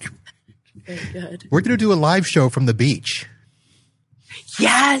back. Very good. We're going to do a live show from the beach.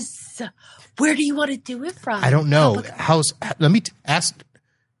 Yes. Where do you want to do it from? I don't know. Let me ask,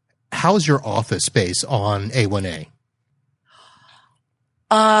 how's your office space on A1A?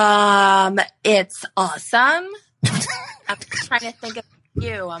 It's awesome. I'm trying to think of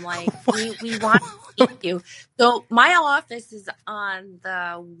you. I'm like, we want to meet you. So my office is on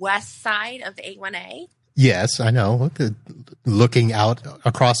the west side of A1A. Yes, I know. Looking out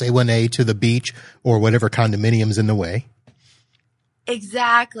across A1A to the beach or whatever condominium's in the way.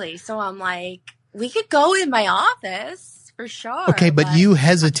 Exactly. So I'm like, we could go in my office for sure. Okay, but you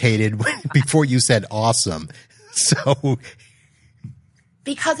hesitated before you said awesome. So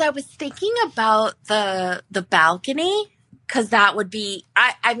because I was thinking about the balcony, because that would be,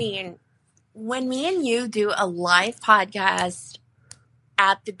 I mean, when me and you do a live podcast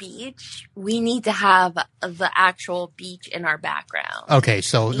at the beach, we need to have the actual beach in our background. Okay,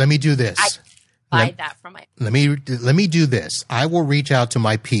 so let me do this. Let me do this. I will reach out to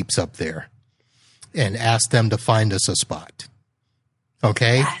my peeps up there and ask them to find us a spot.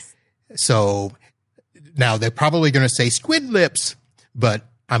 Okay? Yes. So now they're probably going to say squid lips, but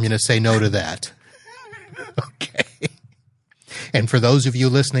I'm going to say no to that. Okay. And for those of you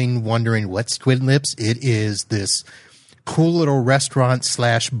listening wondering what Squid Lips, it is this cool little restaurant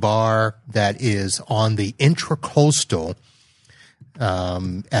 / bar that is on the Intracoastal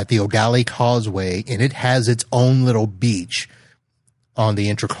at the Ogali Causeway, and it has its own little beach on the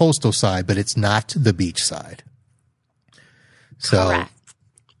Intracoastal side, but it's not the beach side. So, correct.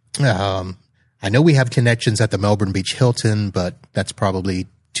 I know we have connections at the Melbourne Beach Hilton, but that's probably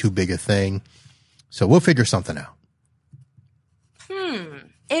too big a thing. So we'll figure something out.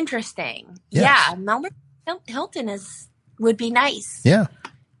 Interesting. Yes. Yeah, Melbourne Hilton would be nice. Yeah.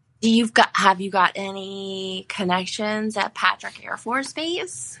 Have you got any connections at Patrick Air Force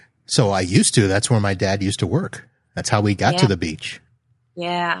Base? So I used to. That's where my dad used to work. That's how we got to the beach.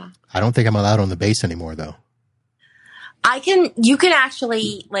 Yeah. I don't think I'm allowed on the base anymore, though. You can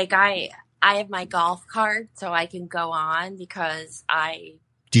actually, like, I have my golf cart, so I can go on because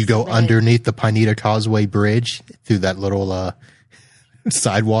Do you go underneath the Pineda Causeway Bridge through that little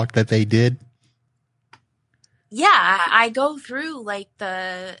sidewalk that they did? Yeah, I go through like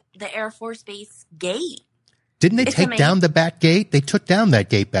the Air Force Base gate. Didn't they It's take amazing. down the back gate? They took down that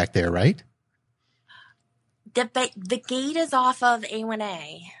gate back there, right? The gate is off of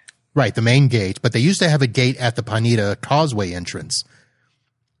A1A. Right, the main gate. But they used to have a gate at the Pineda Causeway entrance.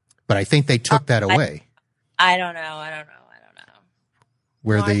 But I think they took that away. I don't know.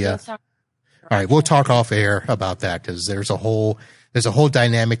 Where No, I the feel sorry. all right, we'll talk off air about that because there's a whole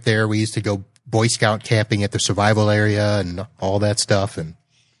dynamic there. We used to go Boy Scout camping at the survival area and all that stuff. And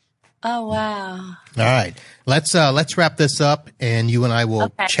Oh wow. all right, let's wrap this up, and you and I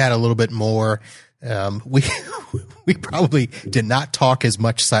will chat a little bit more. We probably did not talk as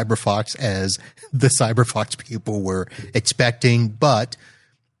much CyberFOX as the CyberFOX people were expecting, but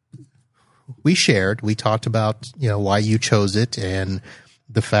we talked about, why you chose it and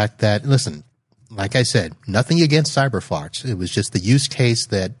the fact that, listen, like I said, nothing against CyberFOX. It was just the use case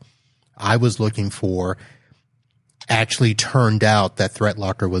that I was looking for actually turned out that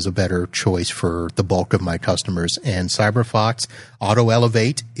ThreatLocker was a better choice for the bulk of my customers. And CyberFOX Auto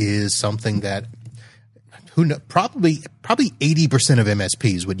Elevate is something that probably 80% of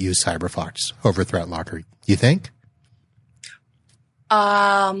MSPs would use CyberFOX over ThreatLocker. You think?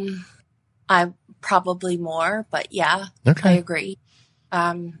 I probably more, but yeah, Okay. I agree.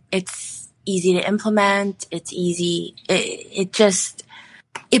 It's easy to implement. It's easy. It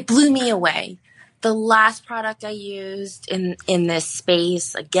blew me away. The last product I used in this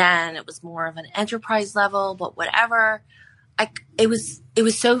space, again, it was more of an enterprise level, but whatever. It was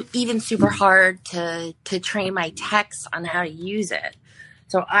so super hard to train my techs on how to use it.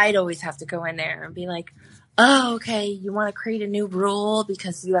 So I'd always have to go in there and be like, oh, okay, you want to create a new rule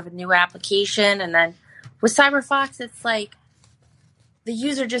because you have a new application. And then with CyberFOX, it's like the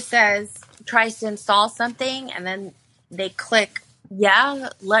user just tries to install something, and then they click, yeah,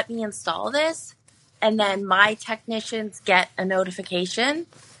 let me install this. And then my technicians get a notification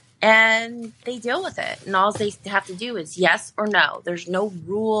and they deal with it. And all they have to do is yes or no. There's no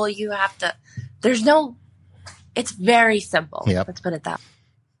rule it's very simple. Yep. Let's put it that way.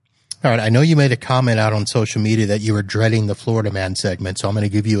 All right. I know you made a comment out on social media that you were dreading the Florida Man segment, so I'm going to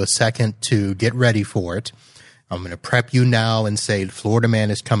give you a second to get ready for it. I'm going to prep you now and say Florida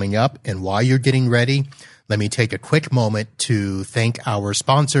Man is coming up. And while you're getting ready, let me take a quick moment to thank our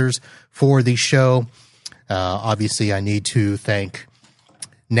sponsors for the show. Obviously, I need to thank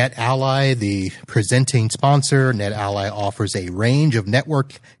NetAlly, the presenting sponsor. NetAlly offers a range of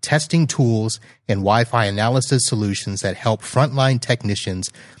network testing tools and Wi-Fi analysis solutions that help frontline technicians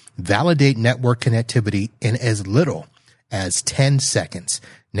validate network connectivity in as little as 10 seconds.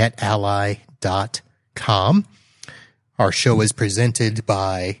 NetAlly.com. Our show is presented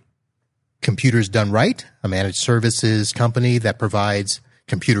by Computers Done Right, a managed services company that provides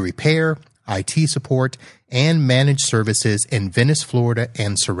computer repair, IT support, and managed services in Venice, Florida,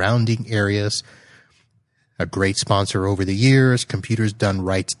 and surrounding areas. A great sponsor over the years,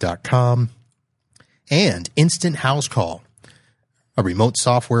 computersdoneright.com. And Instant House Call, a remote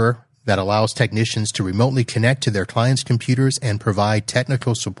software that allows technicians to remotely connect to their clients' computers and provide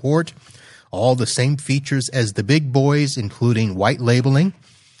technical support. All the same features as the big boys, including white labeling.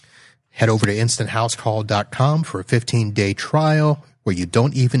 Head over to instanthousecall.com for a 15-day trial where you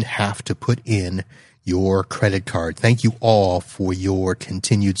don't even have to put in your credit card. Thank you all for your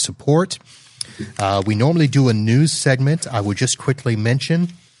continued support. We normally do a news segment. I would just quickly mention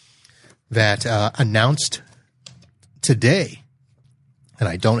that announced today, and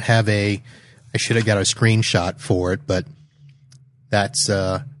I don't have I should have got a screenshot for it, but that's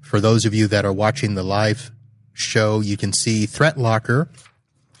for those of you that are watching the live show, you can see ThreatLocker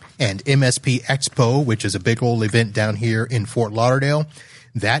and MSP Expo, which is a big old event down here in Fort Lauderdale.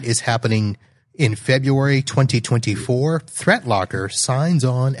 That is happening in February 2024. ThreatLocker signs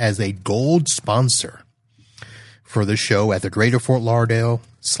on as a gold sponsor for the show at the Greater Fort Lauderdale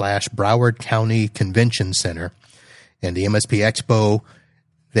 / Broward County Convention Center. And the MSP Expo,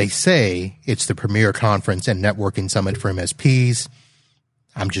 they say it's the premier conference and networking summit for MSPs.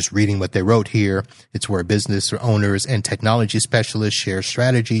 I'm just reading what they wrote here. It's where business owners and technology specialists share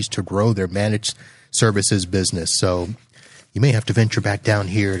strategies to grow their managed services business. So you may have to venture back down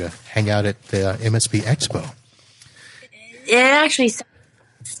here to hang out at the MSP Expo. It actually,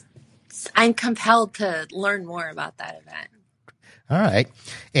 I'm compelled to learn more about that event. All right.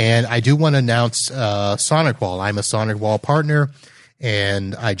 And I do want to announce SonicWall. I'm a SonicWall partner,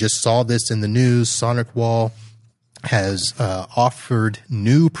 and I just saw this in the news. SonicWall has offered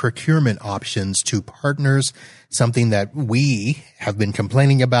new procurement options to partners, something that we have been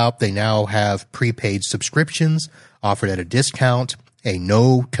complaining about. They now have prepaid subscriptions offered at a discount, a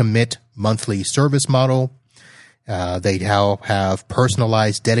no-commit monthly service model, They now have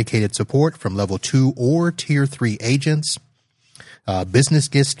personalized, dedicated support from level 2 or tier 3 agents, business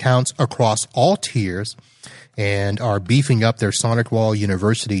discounts across all tiers, and are beefing up their SonicWall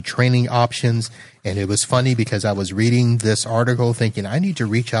University training options. And it was funny because I was reading this article thinking I need to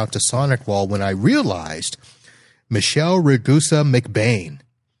reach out to SonicWall when I realized Michelle Ragusa McBain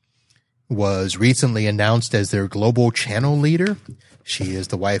was recently announced as their global channel leader. She is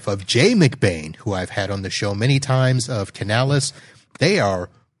the wife of Jay McBain, who I've had on the show many times, of Canalys. They are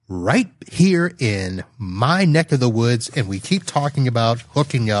right here in my neck of the woods, and we keep talking about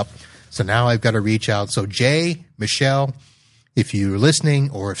hooking up. So now I've got to reach out. So Jay, Michelle, if you're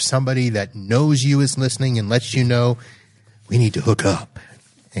listening, or if somebody that knows you is listening and lets you know, we need to hook up,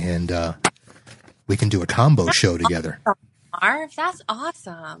 and we can do a combo show together. Marv, that's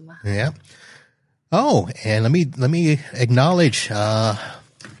awesome. Yeah. Oh, and let me acknowledge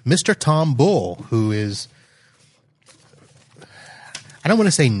Mr. Tom Bull, who is, I don't want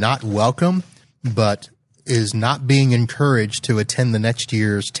to say not welcome, but is not being encouraged to attend the next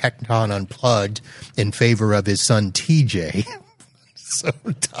year's TechCon Unplugged in favor of his son TJ. So,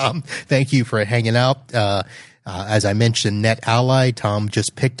 Tom, thank you for hanging out. As I mentioned, NetAlly, Tom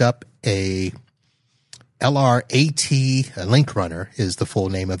just picked up a LR-AT, Link Runner is the full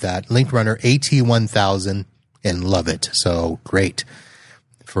name of that, Link Runner AT1000, and love it. So great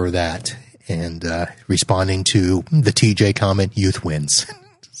for that. And responding to the TJ comment, youth wins.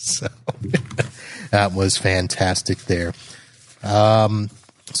 So that was fantastic there.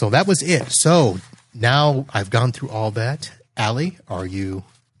 So that was it. So now I've gone through all that. Allie, are you?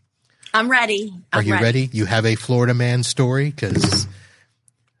 I'm ready. Are you ready? You have a Florida man story? Because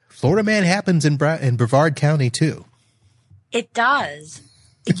Florida man happens in Brevard County too. It does.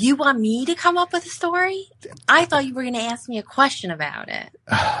 You want me to come up with a story? I thought you were going to ask me a question about it.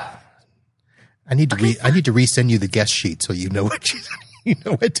 I need to resend you the guest sheet so you know what you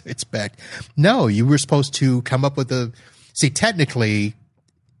know what to expect. No, you were supposed to come up with technically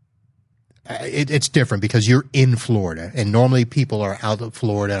it's different because you're in Florida, and normally people are out of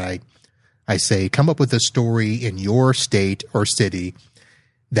Florida. I say come up with a story in your state or city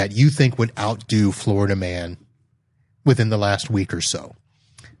that you think would outdo Florida man within the last week or so.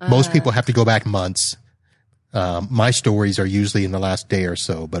 Most people have to go back months. My stories are usually in the last day or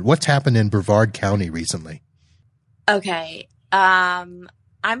so. But what's happened in Brevard County recently? Okay. I'm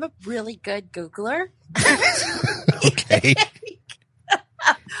a really good Googler. Okay.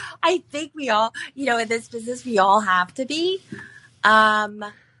 I think we all, in this business, we all have to be. Okay.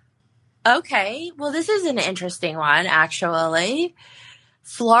 Well, this is an interesting one, actually.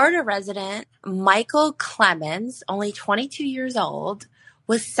 Florida resident Michael Clemens, only 22 years old,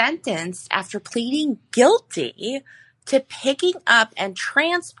 was sentenced after pleading guilty to picking up and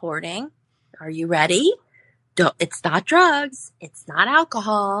transporting, are you ready? It's not drugs. It's not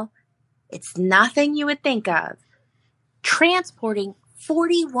alcohol. It's nothing you would think of. Transporting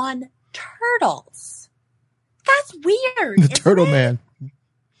 41 turtles. That's weird. The Turtle Man.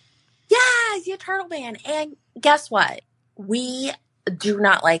 Yeah, he's a Turtle Man. And guess what? We do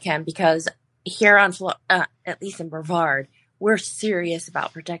not like him because here on at least in Brevard, we're serious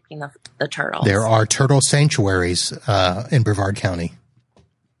about protecting the turtles. There are turtle sanctuaries in Brevard County.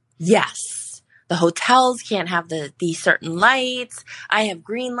 Yes. The hotels can't have these certain lights. I have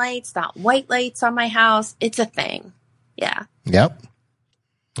green lights, not white lights on my house. It's a thing. Yeah. Yep.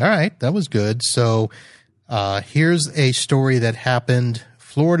 All right. That was good. So here's a story that happened.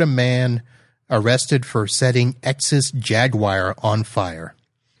 Florida man arrested for setting ex's Jaguar on fire.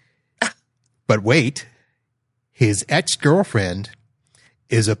 But wait, his ex-girlfriend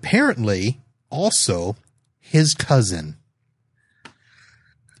is apparently also his cousin.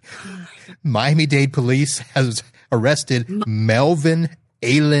 Miami-Dade police has arrested Melvin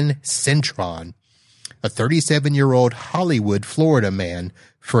Alan Cintron, a 37-year-old Hollywood, Florida man,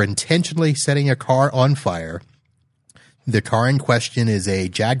 for intentionally setting a car on fire. The car in question is a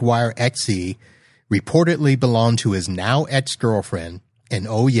Jaguar XE, reportedly belonged to his now ex-girlfriend. And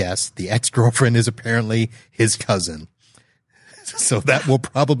oh yes, the ex-girlfriend is apparently his cousin. So that will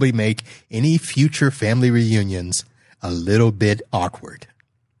probably make any future family reunions a little bit awkward.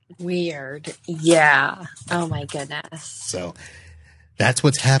 Weird. Yeah. Oh my goodness. So that's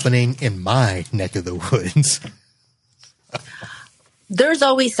what's happening in my neck of the woods. There's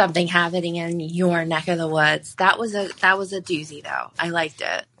always something happening in your neck of the woods. That was a doozy though. I liked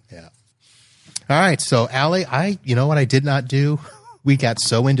it. Yeah. All right. So Allie, you know what I did not do? We got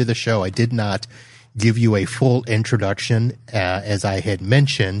so into the show, I did not give you a full introduction. As I had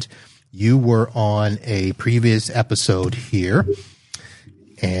mentioned, you were on a previous episode here.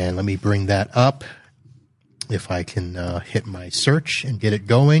 And let me bring that up. if I can hit my search and get it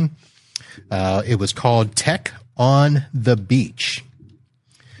going. It was called Tech on the Beach.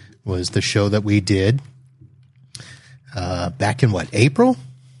 Was the show that we did back in April?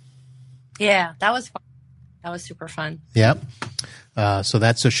 Yeah, that was fun. That was super fun. Yep. So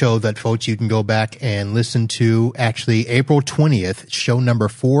that's a show that, folks, you can go back and listen to. Actually, April 20th, show number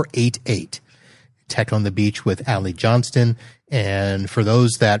 488, Tech on the Beach with Allie Johnston. And for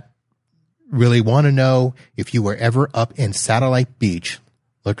those that really want to know, if you were ever up in Satellite Beach,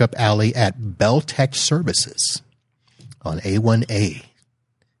 look up Allie at Bell Tech Services on A1A.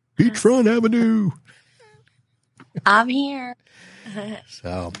 Beachfront Avenue. I'm here. So,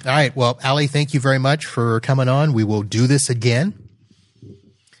 all right. Well, Allie, thank you very much for coming on. We will do this again.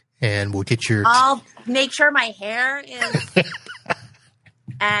 And we'll get your... I'll make sure my hair is...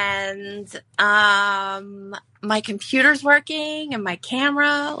 and my computer's working and my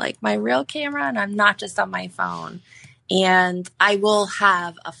camera, like my real camera, and I'm not just on my phone. And I will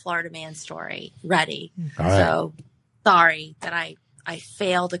have a Florida Man story ready. All right. So sorry that I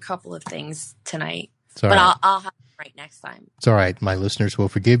failed a couple of things tonight. But right. I'll have it right next time. It's all right. My listeners will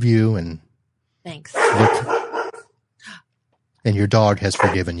forgive you. And thanks. And your dog has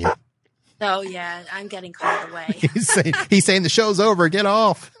forgiven you. Oh, yeah. I'm getting called away. he's saying the show's over. Get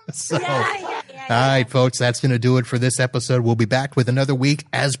off. So, yeah. All right, folks. That's going to do it for this episode. We'll be back with another week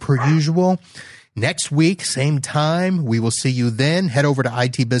as per usual. Next week, same time. We will see you then. Head over to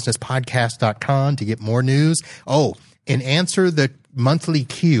itbusinesspodcast.com to get more news. Oh, and answer the monthly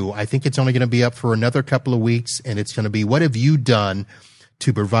Q. I think it's only going to be up for another couple of weeks, and it's going to be, what have you done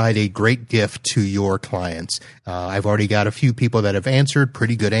to provide a great gift to your clients? I've already got a few people that have answered,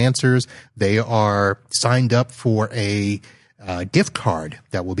 pretty good answers. They are signed up for a gift card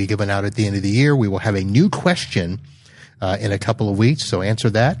that will be given out at the end of the year. We will have a new question in a couple of weeks, so answer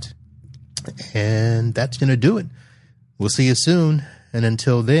that. And that's going to do it. We'll see you soon. And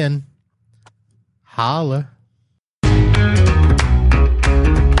until then, holla.